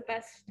 What's the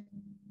best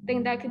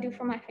thing that I could do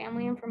for my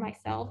family and for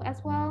myself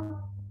as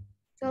well?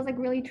 So it was like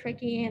really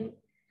tricky. And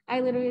I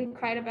literally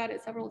cried about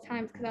it several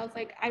times because I was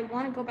like, I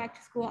want to go back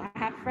to school. I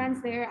have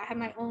friends there. I have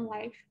my own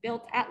life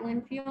built at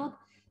Linfield.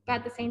 But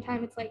at the same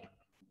time, it's like,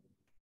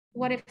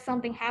 what if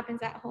something happens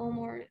at home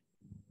or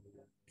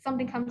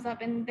something comes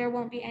up and there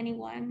won't be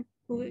anyone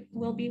who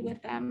will be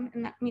with them?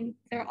 And that, I mean,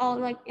 they're all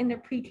like in their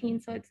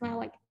preteens, so it's not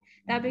like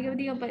that big of a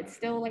deal, but it's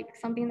still like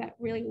something that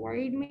really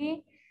worried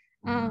me.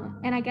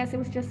 And I guess it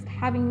was just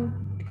having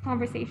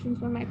conversations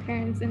with my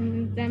parents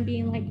and them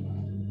being like,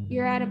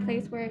 you're at a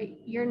place where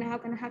you're now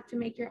going to have to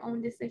make your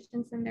own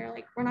decisions, and they're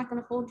like, we're not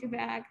going to hold you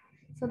back.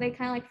 So they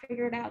kind of like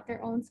figured out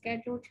their own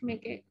schedule to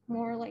make it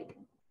more like,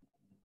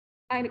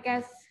 I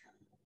guess,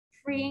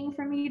 freeing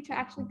for me to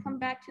actually come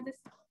back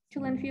to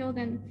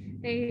Linfield. And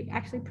they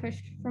actually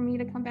pushed for me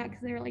to come back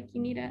because they were like,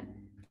 you need to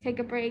take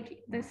a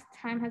break. This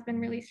time has been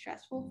really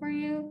stressful for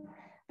you.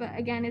 But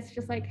again, it's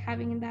just like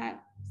having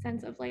that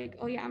sense of like,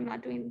 oh yeah, I'm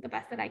not doing the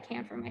best that I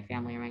can for my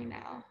family right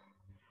now.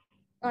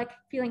 Like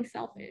feeling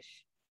selfish.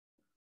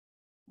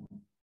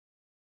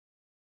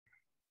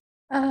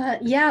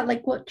 Yeah,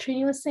 like what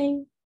Trini was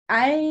saying,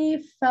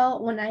 I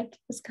felt when I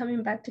was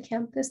coming back to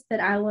campus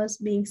that I was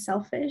being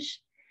selfish,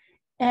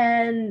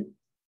 and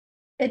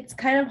it's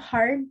kind of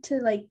hard to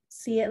like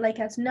see it like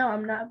as, no,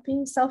 I'm not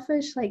being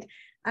selfish, like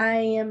I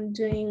am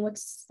doing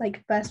what's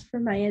like best for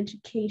my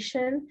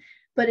education.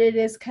 But it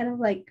is kind of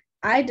like,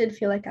 I did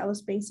feel like I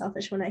was being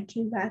selfish when I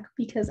came back,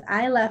 because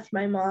I left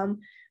my mom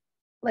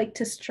like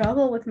to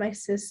struggle with my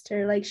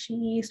sister. Like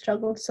she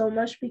struggled so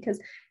much because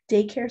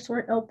daycares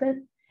weren't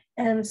open,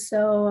 and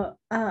so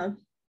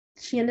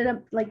she ended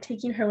up like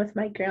taking her with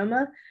my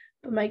grandma,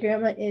 but my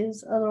grandma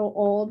is a little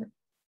old,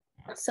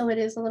 so it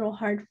is a little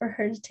hard for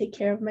her to take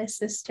care of my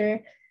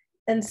sister.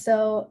 And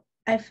so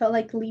I felt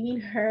like leaving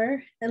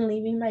her and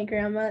leaving my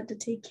grandma to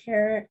take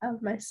care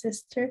of my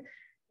sister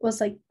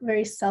was like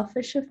very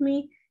selfish of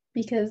me,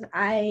 because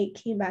I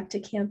came back to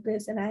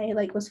campus and I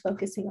like was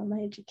focusing on my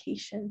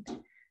education.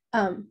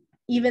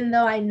 Even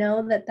though I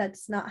know that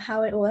that's not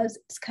how it was,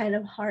 it's kind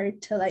of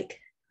hard to like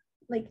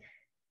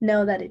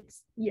know that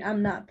it's,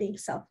 I'm not being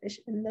selfish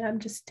and that I'm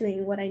just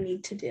doing what I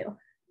need to do.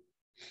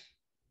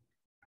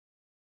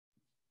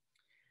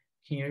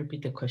 Can you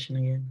repeat the question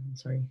again? I'm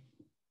sorry.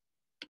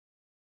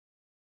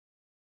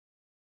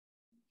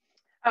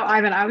 Oh,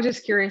 Ivan, I was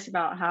just curious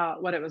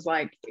about what it was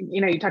like.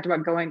 You know, you talked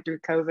about going through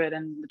COVID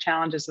and the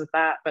challenges with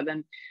that, but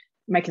then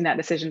making that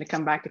decision to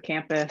come back to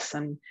campus,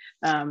 and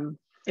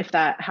if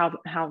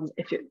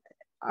it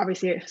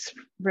obviously it's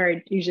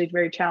usually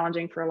very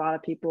challenging for a lot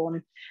of people,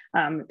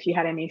 and if you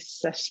had any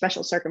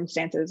special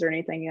circumstances or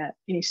anything,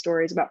 any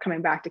stories about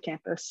coming back to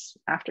campus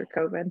after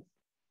COVID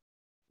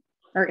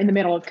or in the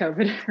middle of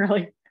COVID,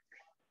 really.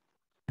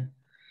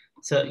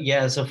 So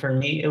yeah, so for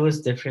me it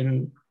was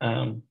different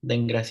than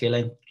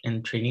Graciela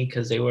and Trini,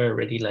 because they were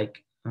already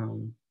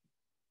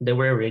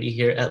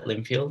here at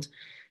Linfield,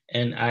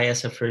 and I,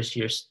 as a first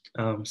year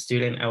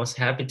student, I was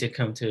happy to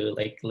come to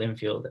like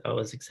Linfield. I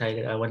was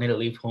excited. I wanted to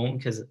leave home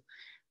because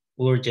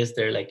we were just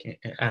there like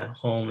at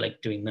home,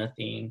 like doing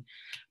nothing.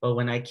 But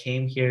when I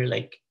came here,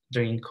 like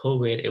during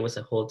COVID, it was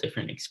a whole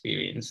different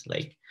experience.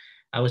 Like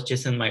I was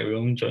just in my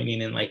room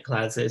joining in my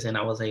classes, and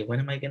I was like, when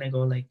am I gonna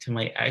go like to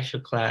my actual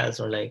class,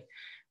 or like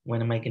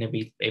when am I gonna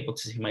be able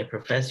to see my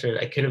professor?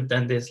 I could have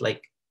done this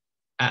like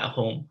at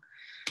home.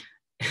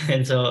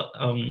 And so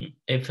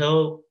it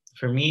felt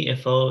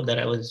that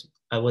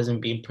I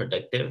wasn't being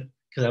productive,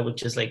 because I would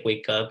just like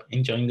wake up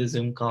and join the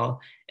Zoom call,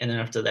 and then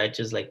after that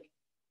just like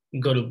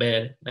go to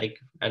bed, like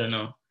I don't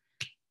know.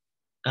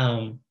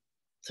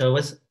 So it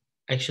was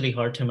actually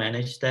hard to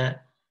manage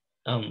that,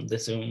 the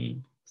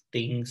Zoom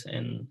things,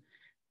 and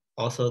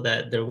also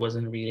that there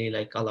wasn't really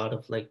like a lot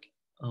of like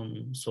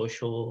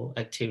social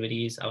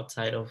activities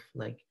outside of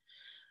like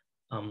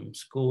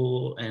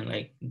school and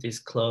like these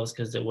clubs,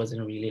 because there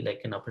wasn't really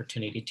like an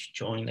opportunity to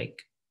join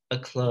like a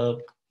club.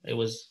 It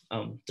was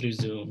through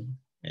Zoom,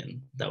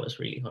 and that was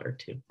really hard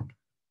too.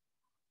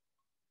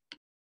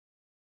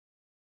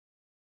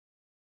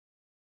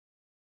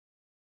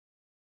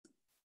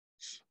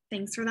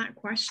 Thanks for that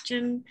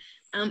question.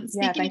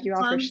 Yeah, thank you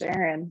all for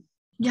sharing.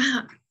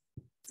 Yeah.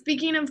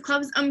 Speaking of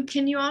clubs,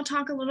 can you all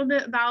talk a little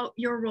bit about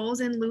your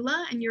roles in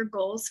Lula and your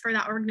goals for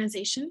that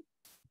organization?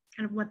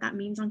 Kind of what that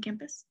means on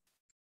campus?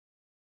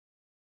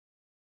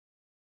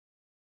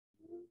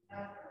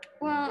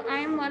 Well,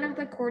 I'm one of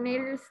the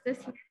coordinators this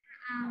year.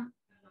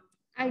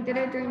 I did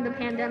it during the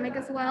pandemic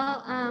as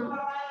well.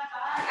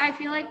 I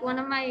feel like one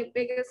of my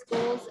biggest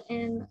goals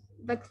in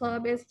the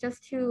club is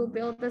just to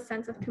build a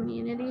sense of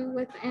community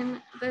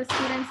within the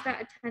students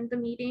that attend the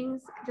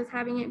meetings, just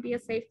having it be a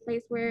safe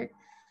place where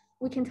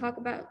we can talk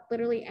about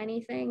literally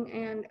anything.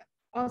 And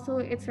also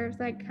it serves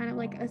like kind of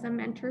like as a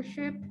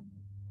mentorship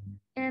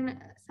in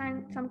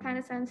some kind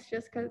of sense,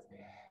 just because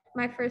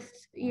my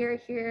first year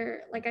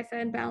here, like I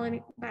said,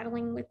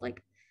 battling with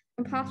like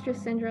imposter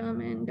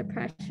syndrome and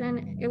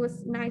depression, it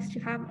was nice to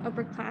have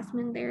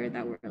upperclassmen there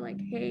that were like,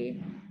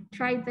 hey,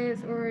 try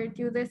this or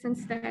do this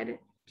instead.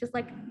 Just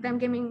like them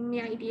giving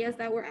me ideas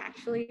that were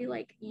actually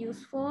like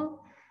useful.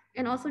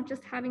 And also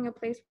just having a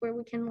place where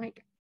we can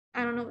like,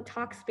 I don't know,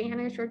 talk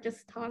Spanish or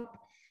just talk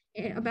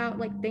about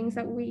like things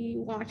that we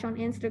watch on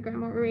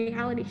Instagram or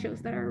reality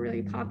shows that are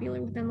really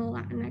popular within the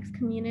Latinx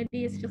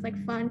community. It's just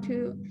like fun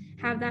to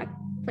have that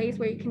place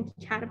where you can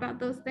chat about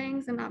those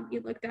things and not be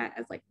looked at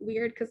as like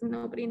weird because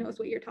nobody knows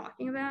what you're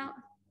talking about.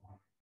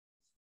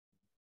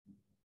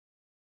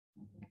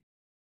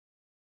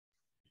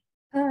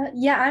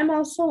 Yeah, I'm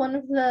also one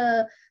of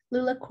the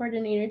Lula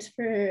coordinators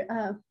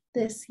for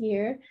this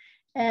year.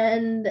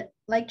 And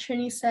like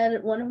Trini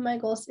said, one of my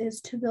goals is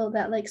to build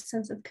that like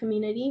sense of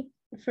community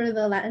for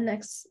the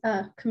Latinx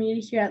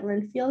community here at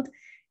Linfield,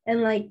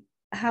 and like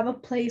have a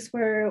place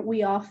where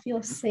we all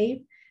feel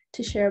safe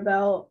to share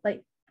about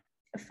like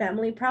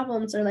family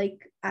problems, or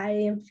like I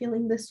am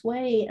feeling this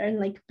way, and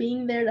like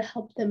being there to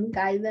help them,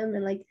 guide them,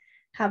 and like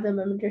have them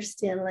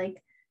understand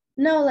like,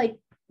 no, like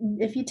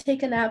if you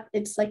take a nap,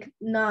 it's like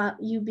not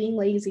you being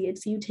lazy,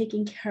 it's you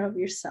taking care of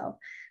yourself.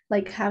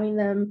 Like having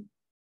them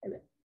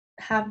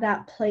have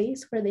that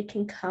place where they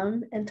can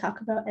come and talk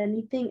about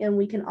anything, and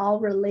we can all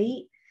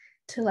relate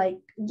to like,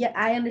 yeah,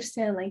 I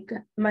understand, like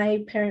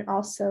my parent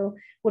also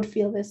would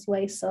feel this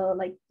way, so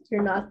like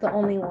you're not the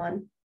only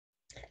one.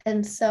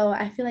 And so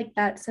I feel like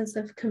that sense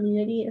of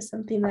community is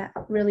something that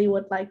I really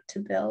would like to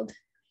build.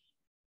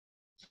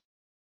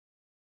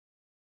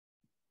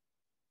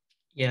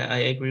 Yeah, I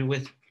agree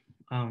with,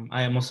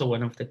 I am also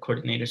one of the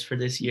coordinators for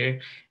this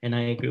year, and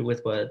I agree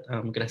with what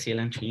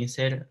Graciela and Trini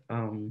said.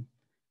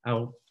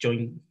 I'll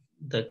join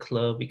the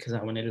club because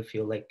I wanted to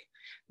feel like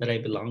that I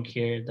belong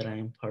here, that I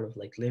am part of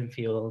like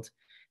Linfield.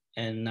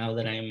 And now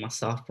that I am a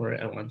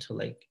sophomore, I want to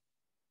like,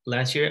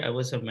 last year I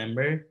was a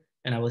member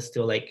and I was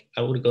still like,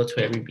 I would go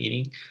to every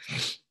meeting,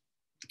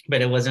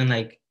 but it wasn't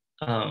like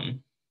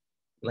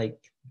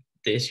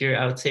this year,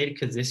 I would say,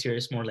 because this year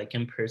is more like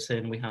in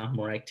person. We have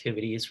more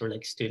activities for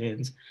like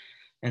students.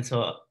 And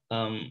so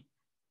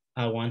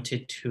I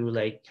wanted to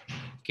like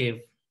give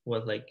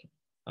what like,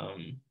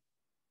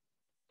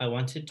 I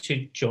wanted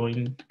to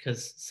join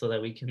because so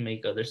that we can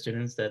make other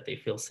students that they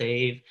feel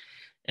safe,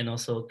 and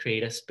also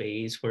create a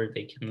space where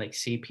they can like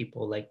see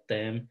people like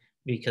them.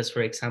 Because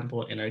for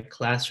example, in our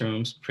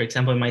classrooms, for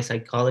example, in my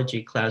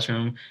psychology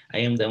classroom, I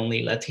am the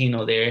only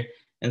Latino there.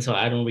 And so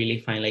I don't really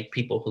find like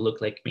people who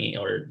look like me,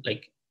 or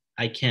like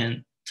I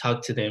can't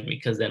talk to them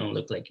because they don't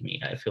look like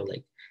me. I feel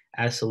like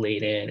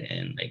isolated,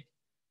 and like,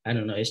 I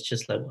don't know, it's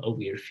just like a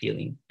weird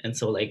feeling. And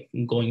so like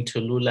going to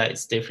Lula,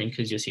 it's different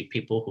because you see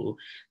people who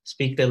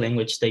speak the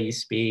language that you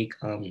speak.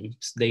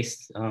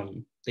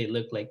 They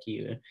look like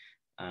you.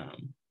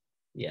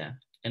 Yeah.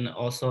 And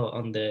also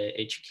on the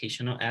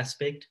educational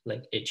aspect,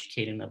 like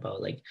educating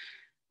about like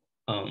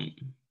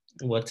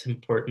what's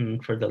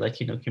important for the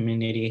Latino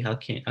community, how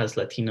can, as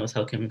Latinos,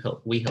 how can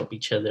we help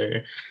each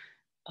other?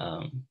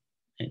 And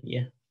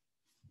yeah.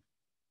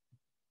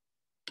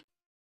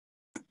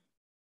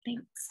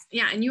 Thanks.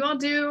 Yeah, and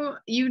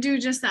you do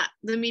just that.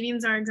 The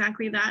meetings are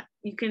exactly that.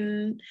 You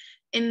can,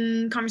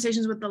 in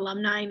conversations with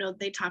alumni, I know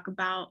they talk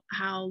about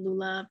how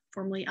Lula,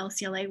 formerly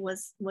LCLA,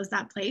 was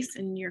that place,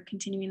 and you're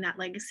continuing that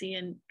legacy,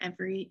 and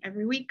every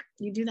week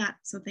you do that.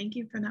 So thank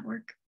you for that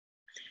work.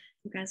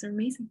 You guys are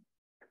amazing.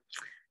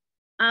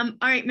 All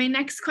right, my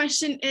next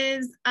question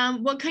is,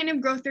 what kind of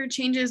growth or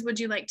changes would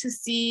you like to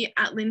see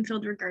at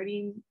Linfield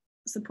regarding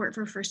support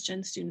for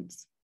first-gen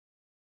students?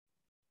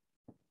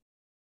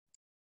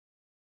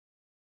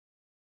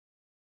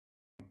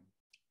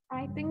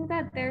 I think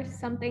that there's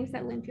some things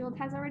that Linfield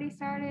has already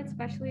started,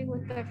 especially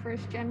with the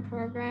first gen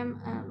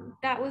program.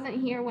 That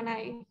wasn't here when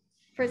I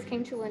first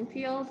came to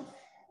Linfield.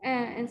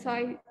 And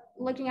so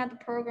looking at the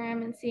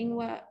program and seeing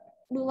what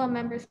Lula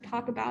members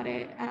talk about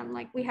it,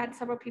 like we had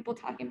several people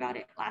talking about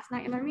it last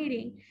night in our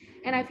meeting.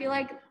 And I feel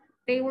like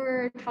they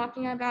were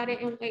talking about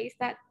it in ways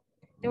that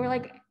they were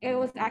like, it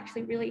was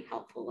actually really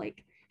helpful,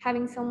 like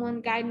having someone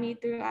guide me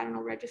through, I don't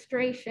know,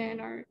 registration,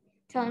 or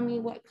telling me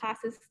what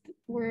classes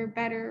were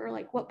better, or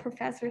like what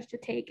professors to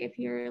take if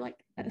you're like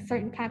a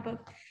certain type of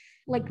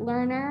like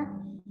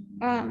learner.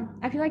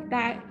 I feel like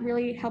that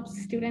really helps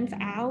students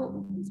out,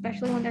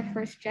 especially when they're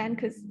first gen,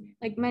 because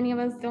like many of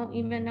us don't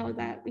even know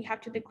that we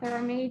have to declare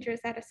our majors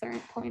at a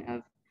certain point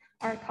of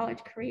our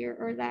college career,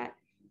 or that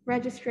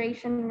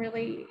registration,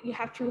 really you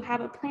have to have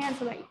a plan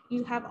so that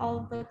you have all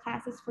of the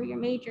classes for your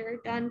major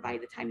done by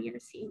the time you're a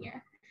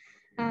senior,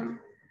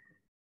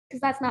 because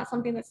that's not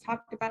something that's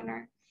talked about in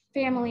our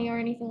family or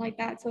anything like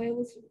that.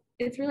 So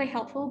it's really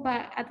helpful,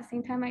 but at the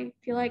same time, I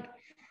feel like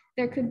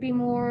there could be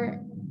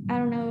more, I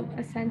don't know,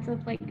 a sense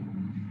of like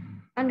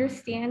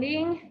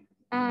understanding,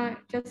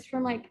 just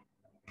from like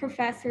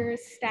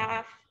professors,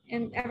 staff,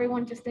 and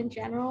everyone just in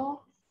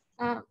general.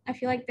 I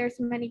feel like there's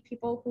many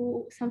people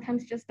who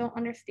sometimes just don't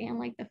understand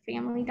like the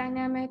family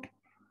dynamic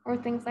or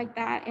things like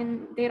that,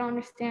 and they don't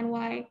understand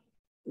why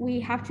we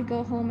have to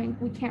go home and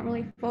we can't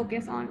really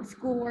focus on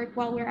schoolwork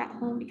while we're at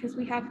home, because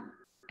we have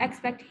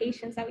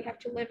expectations that we have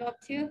to live up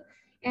to.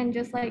 And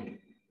just like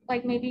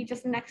maybe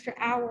just an extra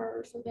hour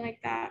or something like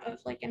that of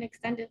like an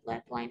extended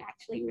line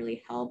actually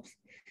really helps.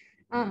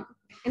 And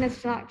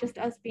it's not just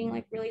us being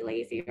like really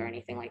lazy or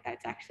anything like that.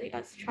 It's actually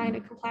us trying to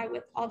comply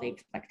with all the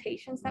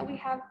expectations that we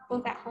have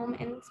both at home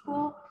and in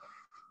school.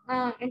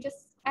 And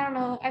just, I don't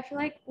know, I feel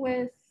like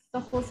with the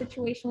whole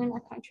situation in our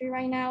country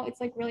right now,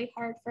 it's like really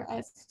hard for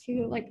us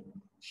to like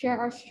share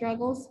our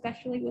struggles,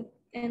 especially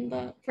within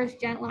the first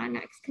gen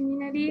Latinx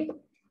community,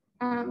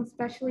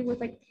 especially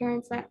with like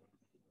parents that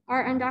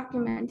are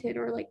undocumented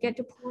or like get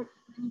deported.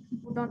 Many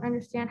people don't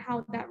understand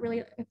how that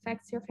really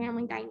affects your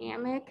family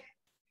dynamic.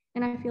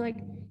 And I feel like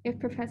if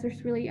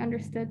professors really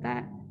understood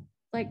that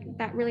like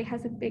that really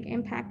has a big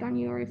impact on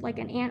you, or if like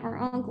an aunt or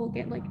uncle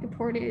get like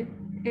deported,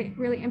 it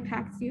really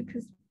impacts you,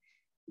 because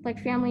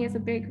like family is a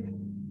big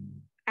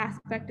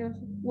aspect of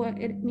what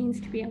it means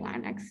to be a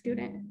Latinx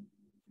student.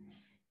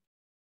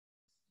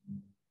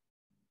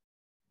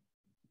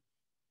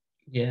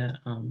 Yeah,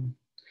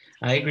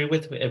 I agree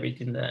with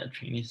everything that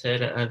Trini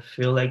said. I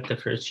feel like the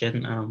first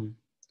gen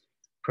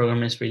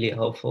program is really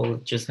helpful.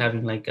 Just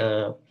having like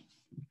a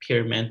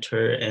peer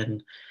mentor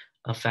and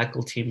a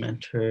faculty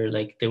mentor,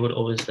 like they would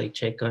always like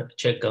check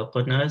up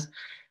on us.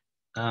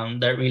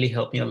 That really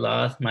helped me a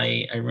lot.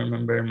 I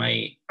remember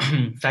my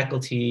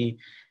faculty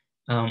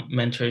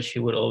mentor, she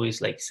would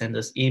always like send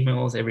us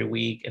emails every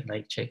week and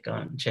like check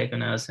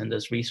on us, send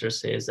us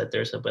resources that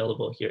there's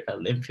available here at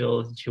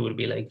Linfield. She would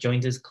be like, join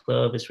this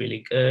club, it's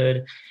really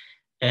good.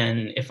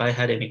 And if I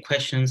had any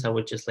questions, I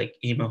would just like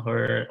email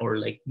her or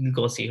like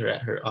go see her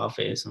at her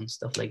office and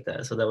stuff like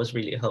that. So that was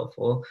really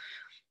helpful.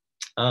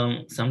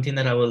 Something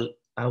that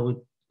I would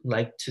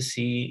like to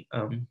see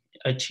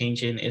a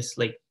change in is,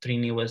 like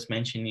Trini was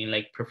mentioning,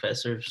 like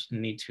professors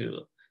need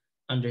to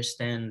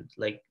understand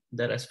like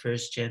that as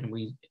first gen,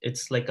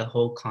 it's like a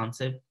whole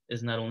concept.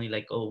 It's not only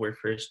like, oh, we're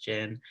first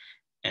gen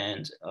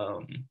and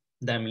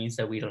that means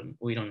that we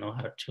don't know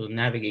how to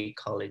navigate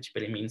college,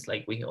 but it means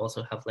like we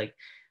also have like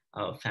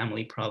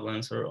family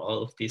problems or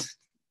all of this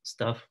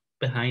stuff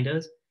behind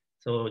us.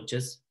 So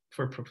just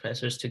for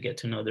professors to get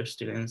to know their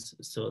students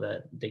so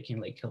that they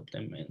can like help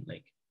them in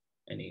like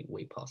any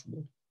way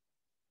possible.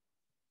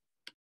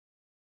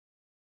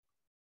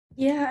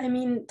 Yeah, I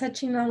mean,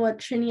 touching on what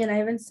Trini and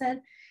Ivan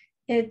said,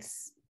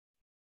 it's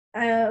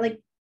like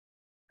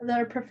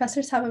the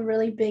professors have a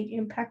really big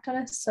impact on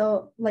us.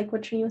 So like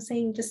what Trini was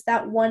saying, just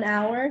that 1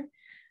 hour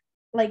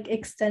like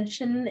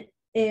extension,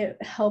 it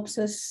helps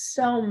us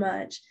so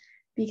much,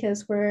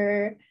 because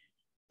we're,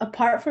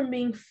 apart from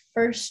being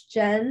first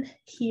gen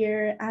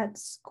here at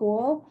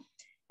school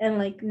and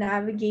like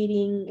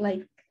navigating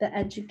like the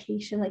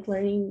education, like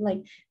learning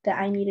like that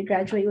I need to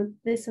graduate with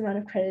this amount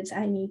of credits,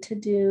 I need to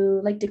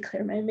do like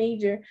declare my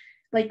major,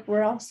 like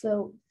we're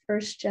also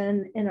first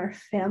gen in our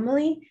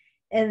family,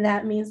 and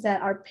that means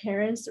that our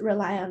parents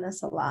rely on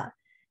us a lot.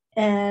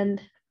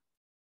 And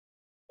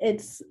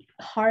it's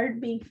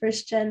hard being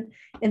first gen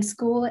in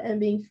school and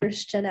being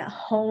first gen at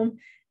home,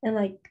 and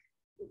like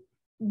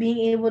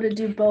being able to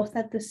do both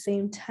at the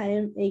same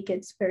time, it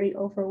gets very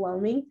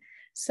overwhelming.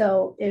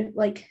 So if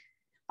like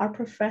our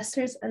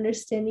professors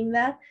understanding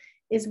that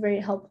is very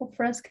helpful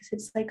for us, because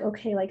it's like,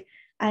 okay, like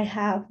I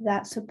have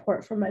that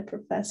support from my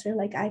professor,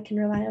 like I can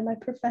rely on my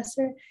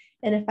professor.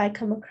 And if I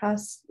come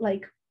across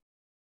like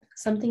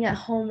something at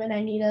home and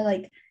I need to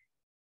like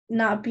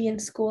not be in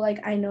school,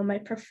 like I know my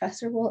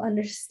professor will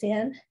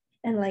understand,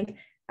 and like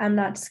I'm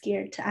not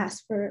scared to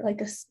ask for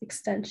like a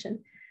extension.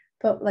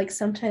 But like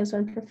sometimes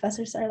when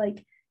professors are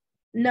like,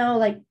 no,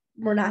 like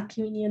we're not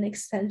giving you an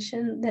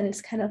extension, then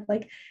it's kind of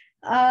like,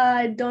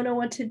 I don't know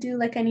what to do.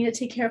 Like I need to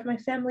take care of my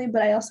family,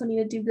 but I also need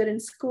to do good in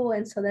school.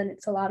 And so then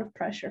it's a lot of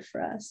pressure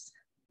for us.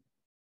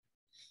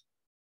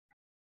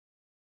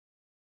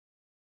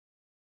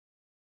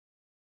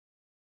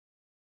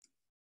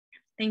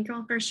 Thank you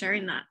all for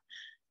sharing that.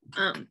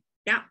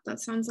 Yeah, that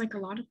sounds like a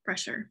lot of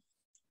pressure.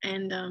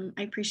 And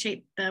I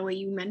appreciate the way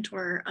you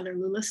mentor other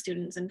Lula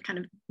students and kind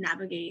of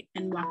navigate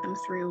and walk them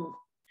through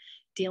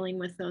dealing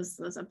with those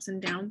ups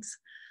and downs.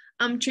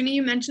 Trini,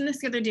 you mentioned this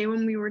the other day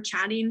when we were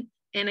chatting,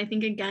 and I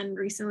think again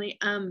recently,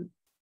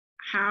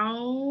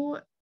 how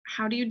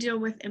do you deal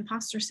with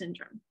imposter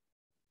syndrome?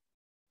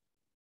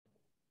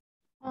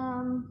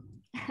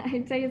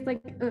 I'd say it's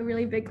like a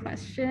really big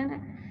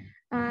question,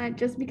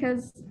 just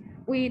because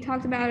we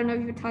talked about, I don't know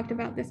if you talked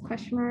about this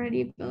question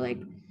already, but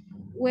like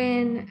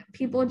when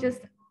people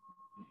just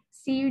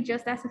see you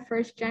just as a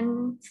first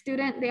gen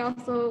student, they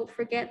also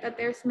forget that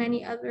there's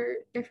many other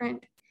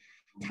different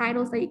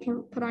titles that you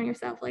can put on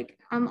yourself. Like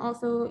I'm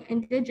also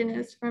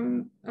indigenous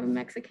from a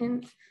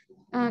Mexican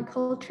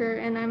culture,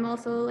 and I'm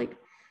also like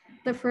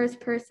the first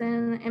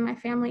person in my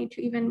family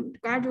to even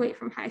graduate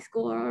from high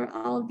school, or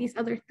all of these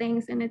other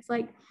things. And it's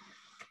like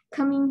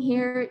coming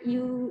here,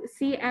 you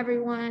see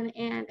everyone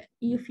and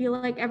you feel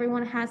like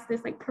everyone has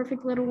this like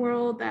perfect little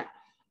world, that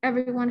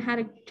everyone had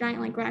a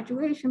giant like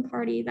graduation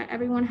party, that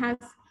everyone has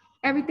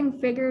everything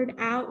figured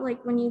out.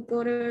 Like when you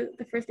go to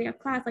the first day of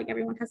class, like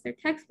everyone has their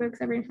textbooks,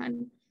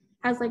 everyone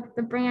has like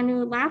the brand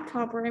new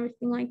laptop or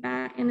everything like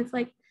that. And it's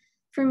like,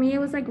 for me, it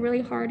was like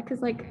really hard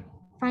because like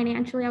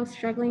financially I was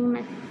struggling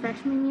my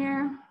freshman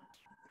year.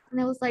 And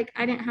it was like,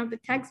 I didn't have the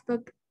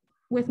textbook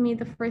with me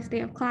the first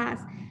day of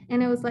class.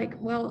 And it was like,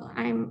 well,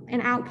 I'm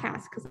an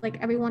outcast because like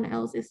everyone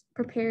else is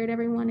prepared,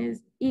 everyone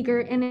is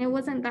eager. And it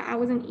wasn't that I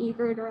wasn't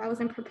eager or I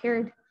wasn't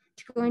prepared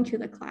to go into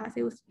the class.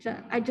 It was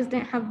just, I just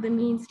didn't have the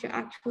means to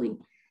actually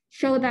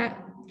show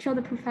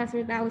the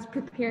professor that I was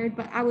prepared,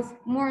 but I was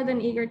more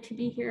than eager to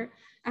be here.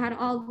 I had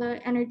all the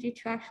energy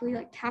to actually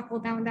like tackle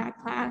down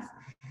that class.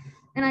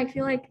 And I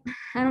feel like,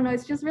 I don't know,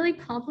 it's just really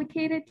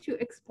complicated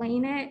to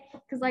explain it,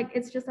 because like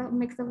it's just a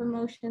mix of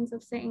emotions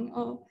of saying,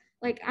 oh,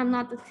 like I'm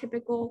not the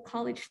typical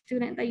college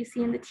student that you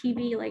see in the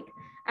TV. Like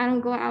I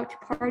don't go out to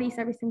parties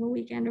every single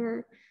weekend,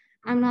 or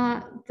I'm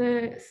not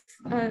the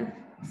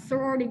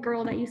sorority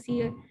girl that you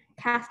see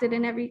casted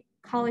in every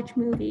college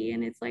movie.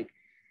 And it's like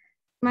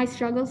my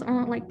struggles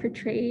aren't like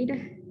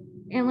portrayed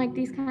in like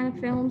these kind of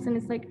films, and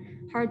it's like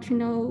hard to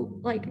know,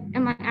 like,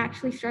 am I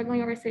actually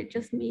struggling, or is it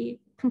just me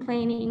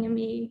complaining and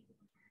me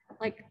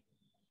like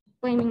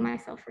blaming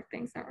myself for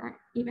things that aren't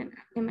even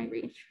in my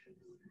reach?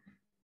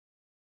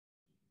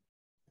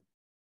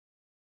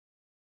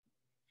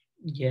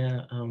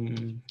 Yeah,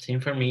 same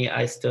for me.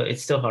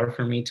 It's still hard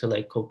for me to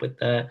like cope with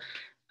that.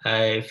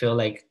 I feel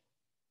like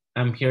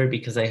I'm here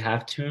because I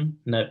have to,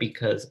 not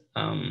because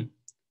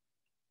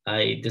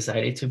I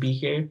decided to be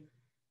here.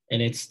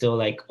 And it's still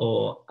like,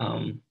 oh,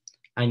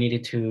 I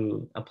needed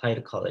to apply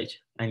to college.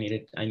 I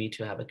need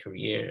to have a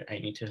career. I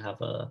need to have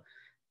a,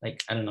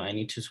 like, I don't know, I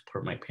need to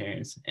support my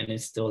parents. And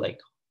it's still like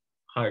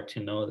hard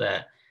to know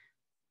that,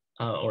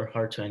 or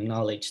hard to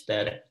acknowledge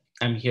that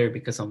I'm here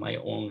because of my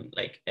own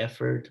like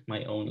effort,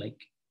 my own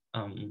like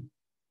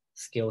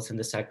skills and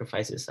the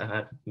sacrifices I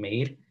have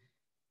made.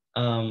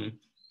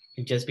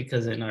 Just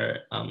because in our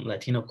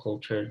Latino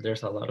culture,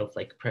 there's a lot of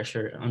like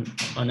pressure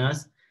on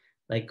us,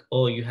 like,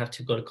 oh, you have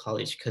to go to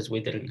college because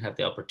we didn't have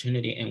the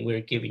opportunity, and we're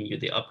giving you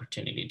the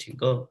opportunity to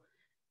go.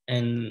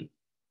 And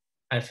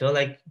I feel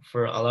like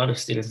for a lot of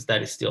students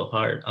that is still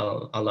hard.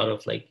 A lot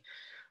of like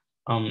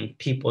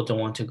people don't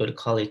want to go to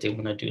college. They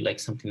want to do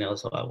like something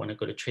else. Or I want to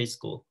go to trade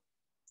school.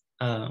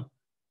 And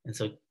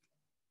so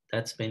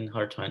that's been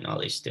hard to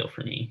acknowledge still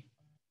for me.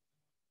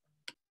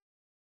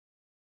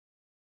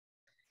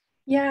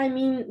 Yeah, I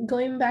mean,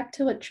 going back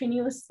to what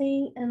Trini was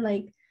saying, and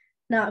like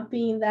not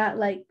being that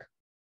like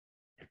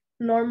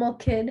normal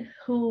kid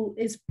who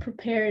is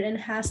prepared and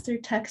has their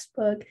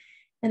textbook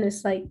and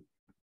is like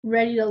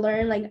ready to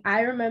learn. Like,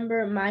 I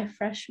remember my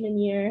freshman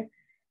year,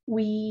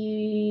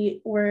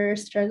 we were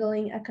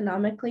struggling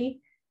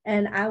economically,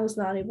 and I was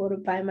not able to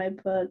buy my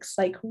books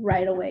like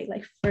right away,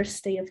 like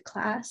first day of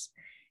class.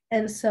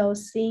 And so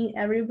seeing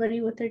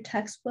everybody with their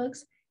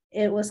textbooks,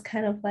 it was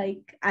kind of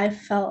like I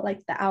felt like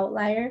the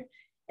outlier.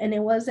 And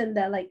it wasn't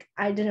that like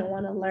I didn't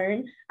want to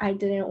learn, I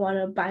didn't want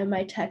to buy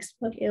my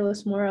textbook. It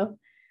was more of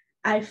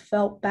I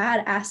felt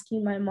bad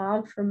asking my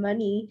mom for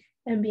money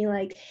and being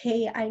like,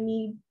 hey, I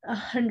need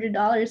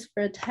 $100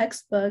 for a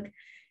textbook,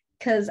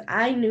 because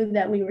I knew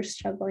that we were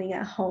struggling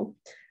at home.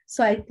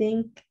 So I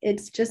think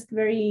it's just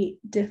very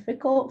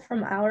difficult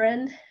from our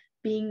end,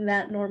 being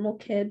that normal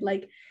kid.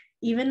 Like,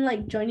 even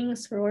like joining a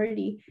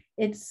sorority,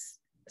 it's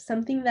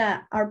something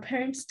that our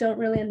parents don't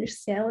really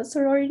understand what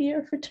sorority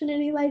or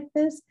fraternity life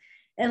is.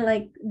 And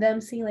like them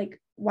seeing like,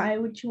 why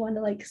would you want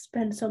to like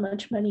spend so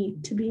much money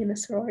to be in a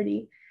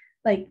sorority?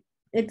 Like,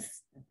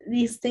 it's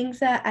these things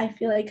that I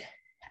feel like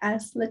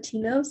as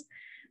Latinos,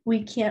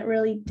 we can't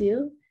really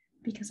do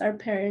because our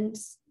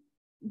parents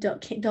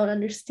don't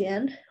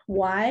understand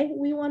why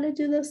we want to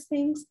do those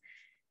things.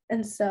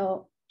 And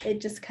so it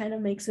just kind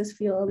of makes us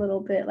feel a little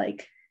bit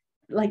like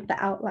the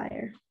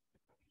outlier.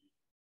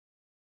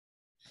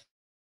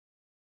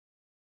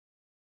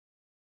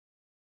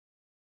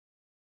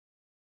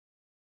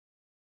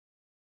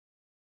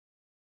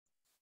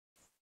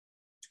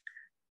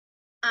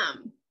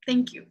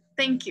 Thank you.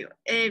 Thank you.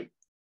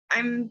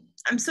 I'm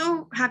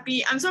so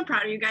happy. I'm so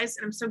proud of you guys,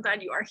 and I'm so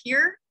glad you are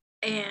here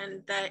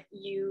and that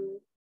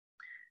you,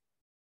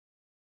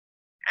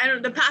 I don't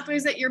know, the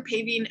pathways that you're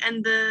paving,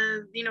 and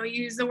the, you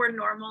use the word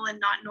normal and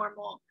not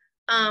normal.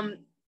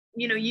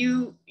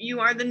 You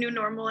are the new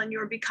normal, and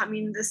you're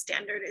becoming the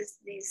standard is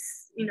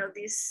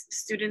these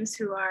students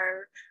who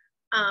are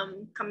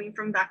coming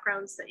from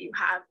backgrounds that you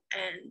have,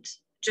 and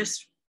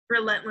just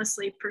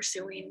relentlessly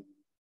pursuing,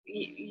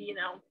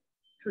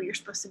 who you're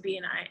supposed to be.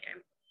 And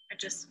I'm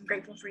just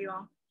grateful for you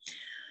all.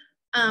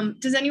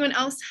 Does anyone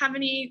else have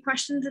any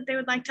questions that they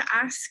would like to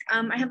ask?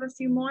 I have a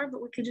few more,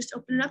 but we could just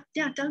open it up.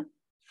 Yeah, Doug.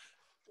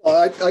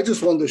 I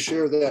just wanted to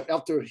share that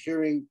after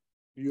hearing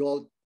you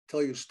all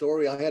tell your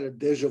story, I had a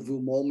deja vu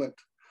moment.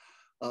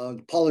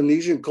 The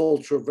Polynesian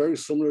culture, very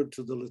similar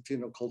to the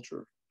Latino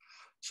culture.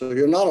 So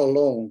you're not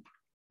alone.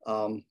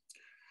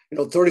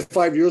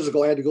 35 years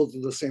ago, I had to go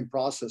through the same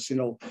process.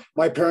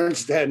 My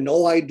parents had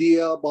no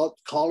idea about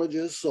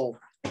colleges. So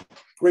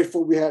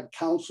grateful we had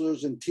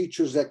counselors and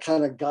teachers that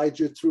kind of guide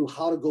you through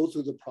how to go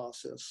through the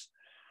process.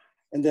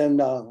 And then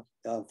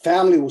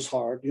family was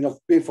hard,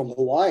 being from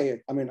Hawaii.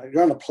 I mean,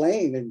 you're on a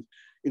plane and,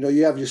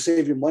 you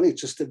save your money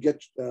just to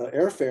get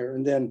airfare.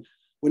 And then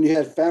when you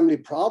had family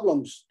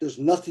problems, there's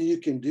nothing you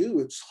can do.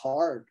 It's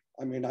hard.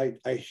 I mean,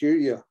 I hear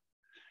you.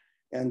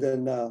 And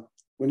then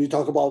when you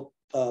talk about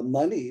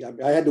money,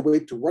 I had to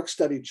wait to work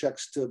study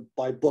checks to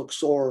buy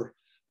books or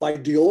buy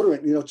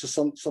deodorant, to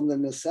some of the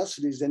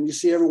necessities. And you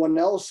see everyone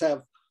else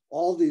have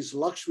all these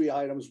luxury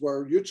items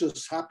where you're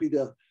just happy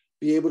to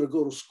be able to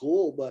go to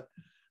school. But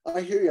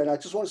I hear you, and I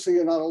just want to say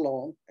you're not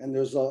alone. And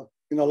there's a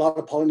lot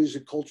of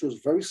Polynesian culture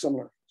is very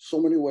similar, so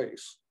many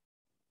ways.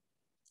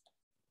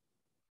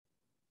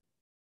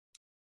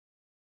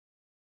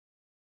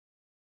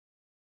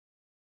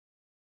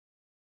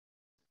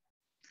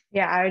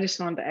 Yeah, I just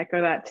wanted to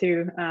echo that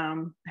too.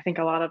 I think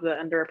a lot of the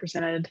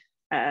underrepresented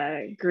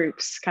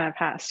groups kind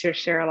of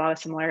share a lot of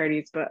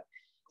similarities, but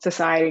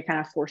society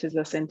kind of forces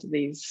us into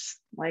these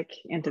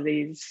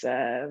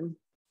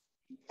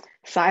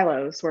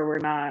silos where we're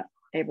not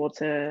able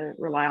to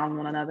rely on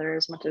one another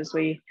as much as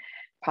we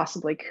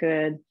possibly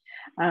could.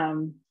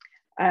 And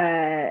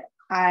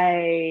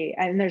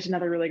there's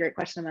another really great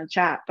question in the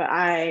chat, but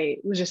I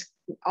was just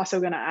also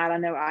going to add, I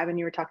know Ivan,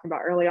 you were talking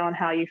about early on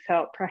how you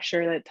felt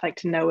pressure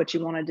to know what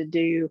you wanted to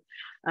do.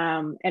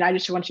 And I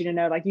just want you to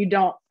know, like, you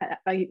don't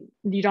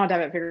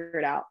have it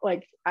figured out.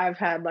 Like, I've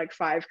had like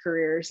 5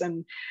 careers,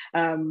 and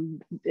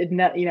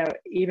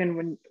even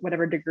when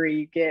whatever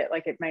degree you get,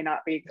 like, it may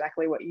not be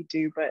exactly what you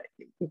do, but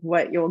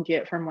what you'll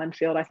get from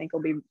Linfield, I think,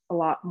 will be a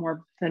lot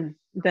more than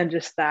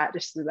just that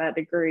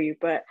degree.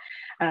 But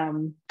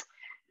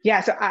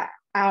yeah, so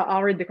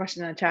I'll read the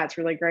question in the chat. It's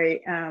really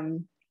great.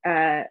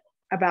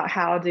 About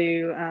how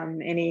do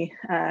any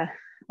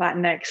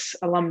LatinX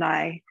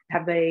alumni,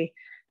 have they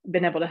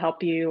been able to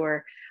help you,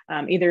 or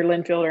either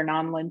Linfield or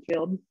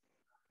non-Linfield?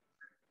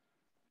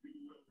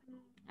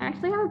 I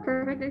actually have a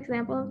perfect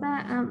example of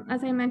that.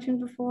 As I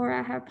mentioned before,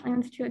 I have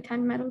plans to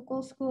attend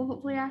medical school,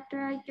 hopefully after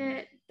I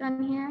get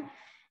done here.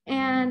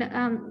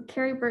 And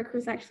Carrie Burke,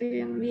 who's actually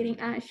in the meeting,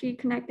 she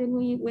connected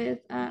me with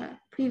a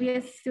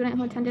previous student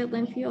who attended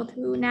Linfield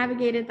who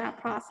navigated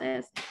that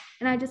process.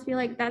 And I just feel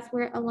like that's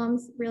where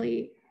alums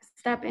really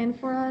step in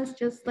for us.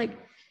 Just like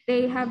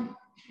they have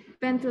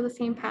been through the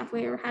same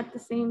pathway or had the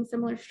same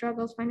similar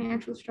struggles,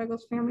 financial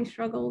struggles, family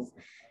struggles.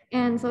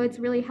 And so it's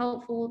really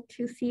helpful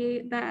to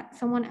see that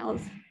someone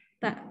else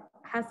that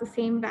has the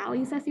same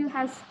values as you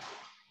has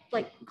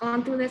like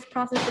gone through this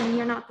process, and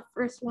you're not the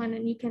first one,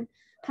 and you can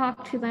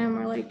talk to them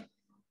or like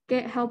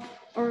get help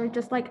or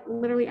just like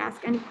literally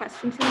ask any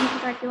questions to them.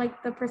 Because I feel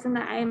like the person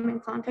that I am in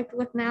contact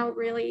with now,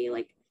 really,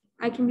 like,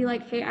 I can be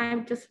like, hey, I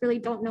just really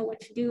don't know what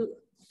to do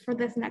for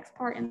this next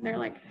part. And they're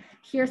like,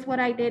 here's what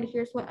I did,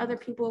 here's what other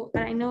people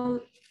that I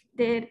know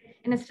did.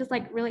 And it's just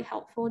like really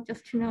helpful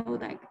just to know,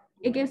 like,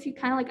 it gives you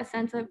kind of like a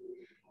sense of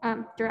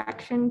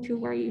direction to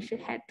where you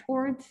should head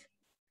towards.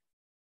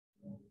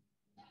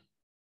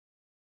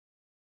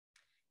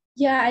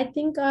 Yeah, I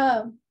think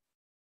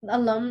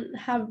alum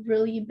have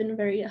really been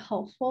very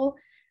helpful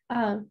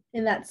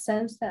in that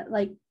sense that,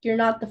 like, you're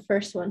not the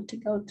first one to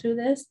go through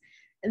this.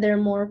 There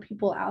are more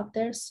people out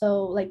there,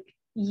 so like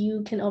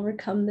you can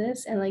overcome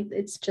this, and like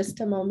it's just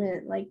a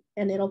moment, like,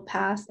 and it'll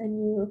pass, and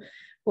you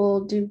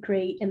will do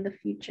great in the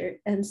future.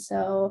 And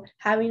so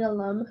having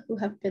alum who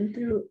have been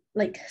through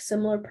like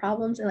similar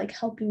problems and like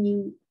helping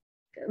you,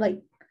 like,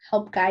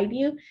 help guide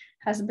you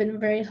has been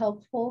very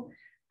helpful.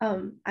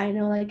 I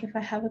know, like, if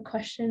I have a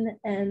question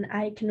and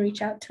I can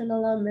reach out to an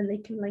alum and they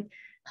can like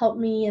help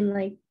me and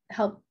like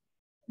help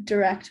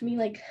direct me,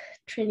 like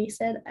Trini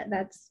said,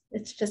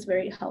 it's just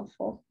very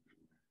helpful.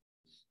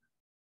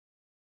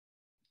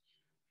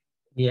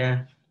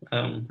 Yeah,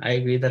 I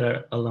agree that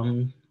our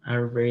alum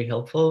are very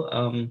helpful.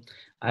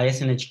 I,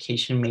 as an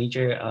education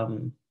major,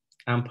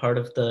 I'm part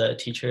of the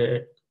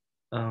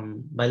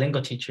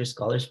bilingual teacher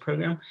scholars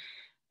program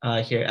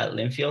here at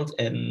Linfield,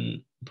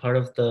 and part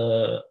of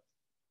the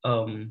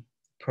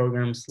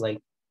programs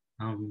like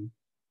how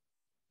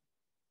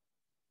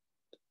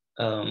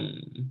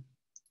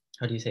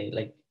do you say,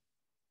 like,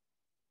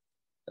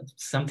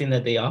 something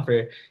that they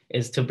offer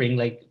is to bring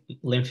like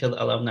Linfield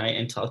alumni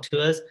and talk to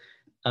us,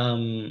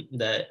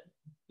 that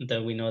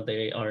we know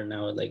they are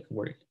now like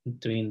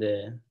doing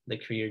the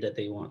career that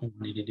they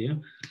wanted to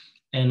do.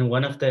 And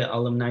one of the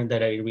alumni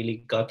that I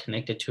really got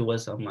connected to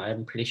was,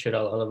 I'm pretty sure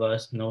all of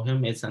us know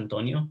him, it's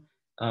Antonio.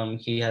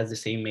 He has the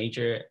same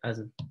major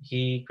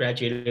he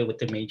graduated with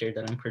the major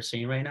that I'm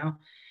pursuing right now.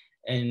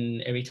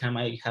 And every time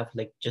I have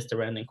like just a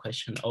random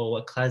question, oh,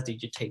 what class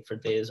did you take for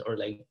this? Or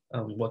like,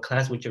 what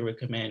class would you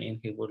recommend? And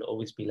he would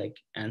always be like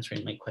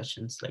answering my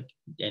questions, like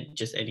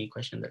just any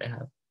question that I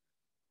have.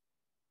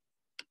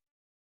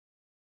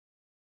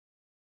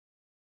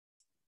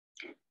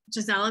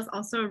 Giselle is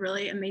also a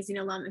really amazing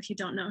alum. If you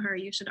don't know her,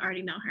 you should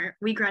already know her.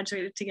 We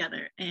graduated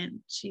together,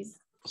 and she's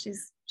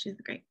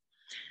great.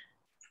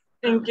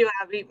 Thank you,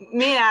 Abby.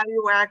 Me and Abby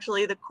were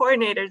actually the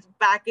coordinators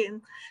back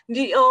in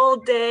the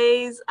old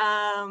days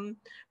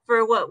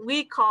for what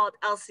we called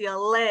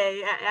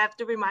LCLA. I have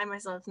to remind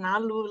myself, it's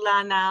not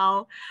Lula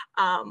now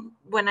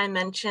when I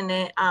mention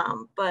it.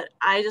 But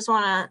I just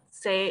want to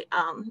say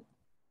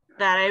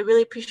that I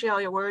really appreciate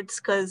all your words,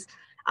 because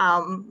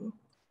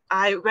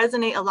I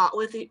resonate a lot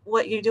with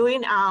what you're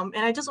doing. And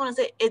I just want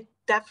to say, it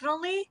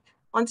definitely,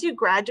 once you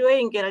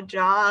graduate and get a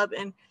job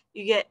and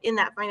you get in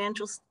that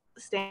financial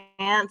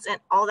stance and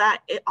all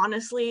that, it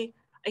honestly,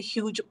 a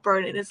huge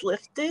burden is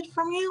lifted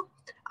from you.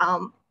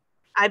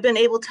 I've been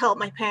able to help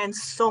my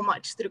parents so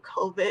much through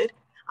COVID.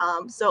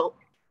 So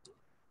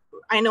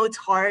I know it's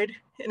hard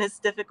and it's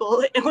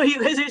difficult, and what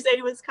you guys are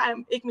saying was kind of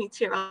make me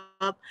tear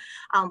up.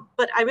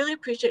 But I really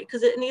appreciate it,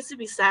 because it needs to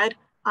be said.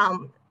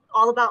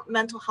 all about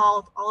mental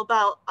health, all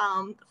about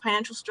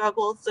financial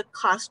struggles, the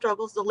class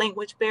struggles, the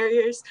language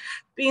barriers.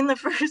 Being the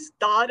first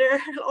daughter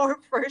or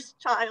first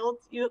child,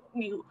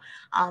 you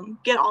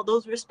get all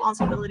those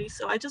responsibilities.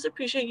 So I just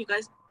appreciate you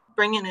guys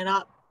bringing it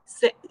up,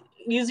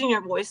 using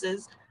your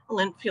voices,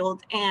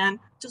 Linfield. And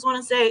just want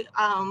to say,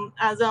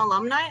 as an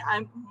alumni,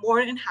 I'm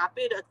more than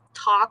happy to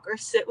talk or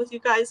sit with you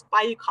guys,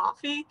 buy you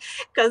coffee,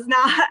 because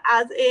now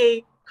as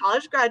a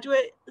college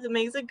graduate, it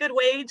makes a good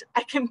wage.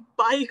 I can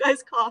buy you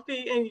guys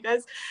coffee and you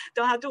guys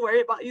don't have to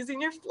worry about using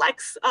your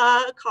Flex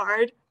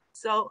card.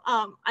 So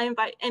I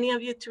invite any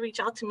of you to reach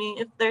out to me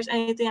if there's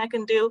anything I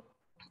can do.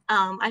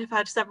 I've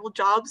had several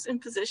jobs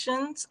and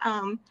positions.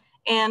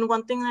 And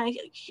one thing I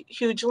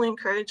hugely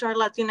encourage our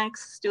Latinx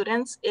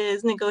students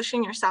is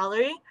negotiating your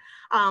salary,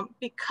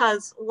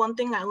 because one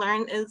thing I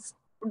learned is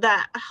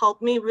that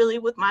helped me really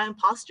with my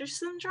imposter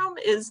syndrome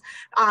is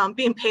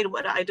being paid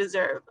what I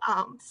deserve.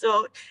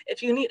 So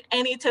if you need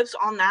any tips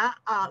on that,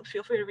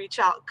 feel free to reach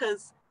out,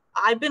 because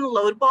I've been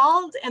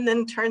lowballed, and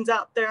then turns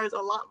out there's a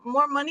lot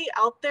more money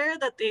out there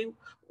that they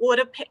would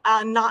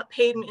have not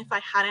paid me if I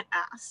hadn't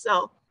asked.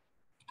 So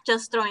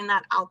just throwing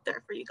that out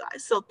there for you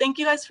guys. So thank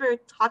you guys for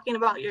talking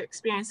about your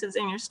experiences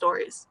and your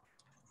stories.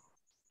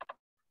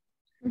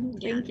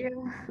 Thank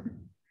you.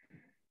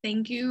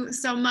 Thank you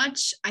so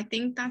much. I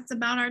think that's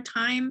about our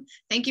time.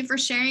 Thank you for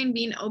sharing,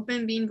 being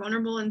open, being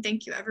vulnerable, and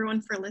thank you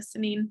everyone for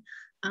listening.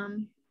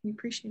 We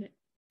appreciate it.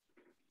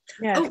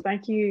 Yes,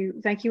 thank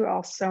you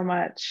all so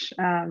much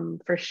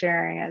for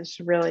sharing. It's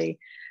really,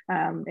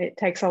 it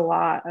takes a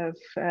lot of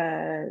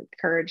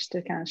courage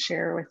to kind of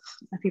share with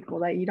people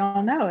that you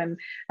don't know, and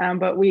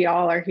but we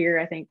all are here,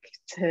 I think,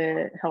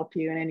 to help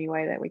you in any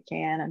way that we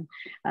can,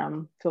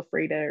 and feel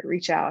free to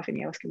reach out if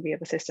any of us can be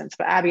of assistance.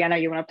 But Abby, I know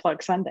you want to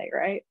plug Sunday,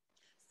 right?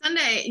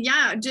 Sunday,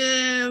 yeah.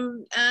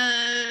 Yvonne,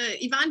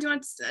 do you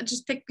want to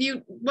just pick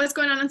what's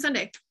going on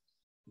Sunday?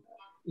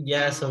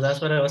 Yeah, so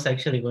that's what I was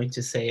actually going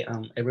to say.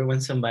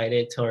 Everyone's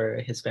invited to our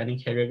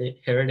Hispanic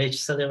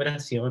Heritage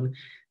Celebration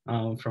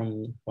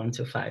from 1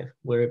 to 5.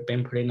 We've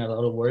been putting a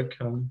lot of work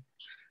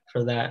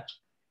for that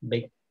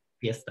big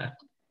fiesta.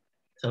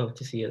 So hope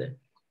to see you there.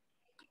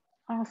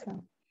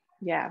 Awesome.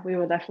 Yeah, we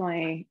will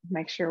definitely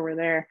make sure we're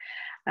there.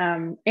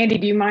 Andy,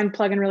 do you mind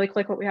plugging really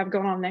quick what we have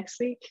going on next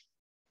week?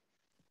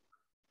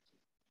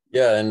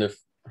 Yeah, and if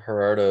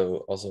Gerardo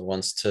also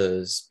wants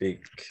to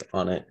speak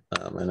on it,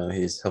 I know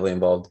he's heavily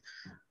involved.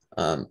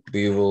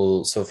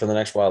 So for the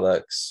next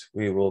WildX,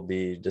 we will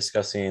be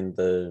discussing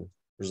the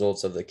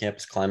results of the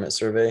campus climate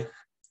survey.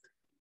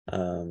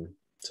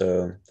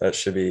 So that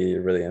should be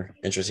a really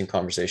interesting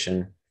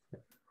conversation.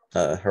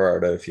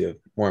 Gerardo, if you have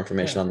more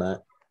information on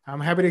that.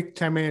 I'm happy to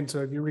chime in.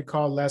 So if you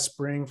recall, last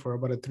spring, for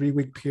about a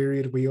 3-week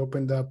period, we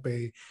opened up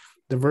a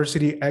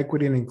diversity,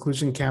 equity, and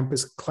inclusion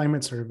campus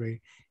climate survey.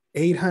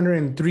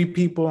 803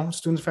 people,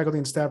 students, faculty,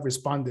 and staff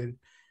responded.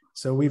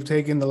 So we've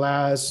taken the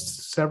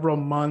last several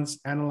months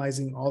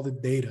analyzing all the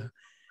data.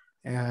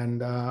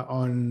 And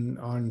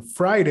on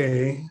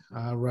Friday,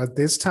 at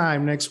this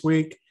time next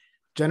week,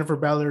 Jennifer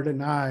Ballard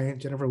and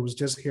Jennifer was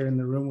just here in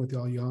the room with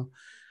y'all.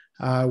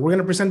 We're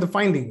gonna present the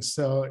findings.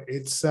 So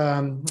it's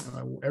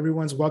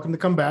everyone's welcome to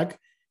come back.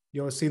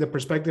 You'll see the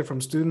perspective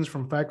from students,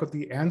 from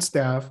faculty and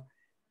staff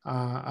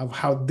of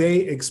how they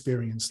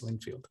experience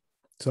Linfield.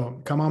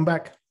 So come on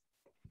back.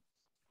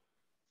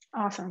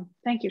 Awesome.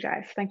 Thank you,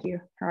 guys. Thank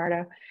you,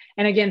 Gerardo.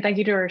 And again, thank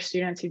you to our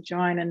students who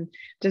joined. And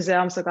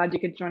Giselle, I'm so glad you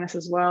could join us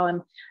as well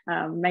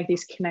and make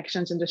these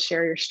connections and just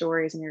share your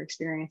stories and your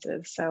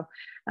experiences. So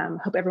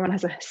hope everyone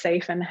has a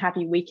safe and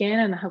happy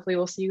weekend, and hopefully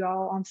we'll see you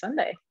all on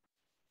Sunday.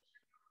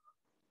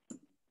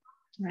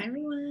 Bye,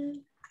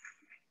 everyone.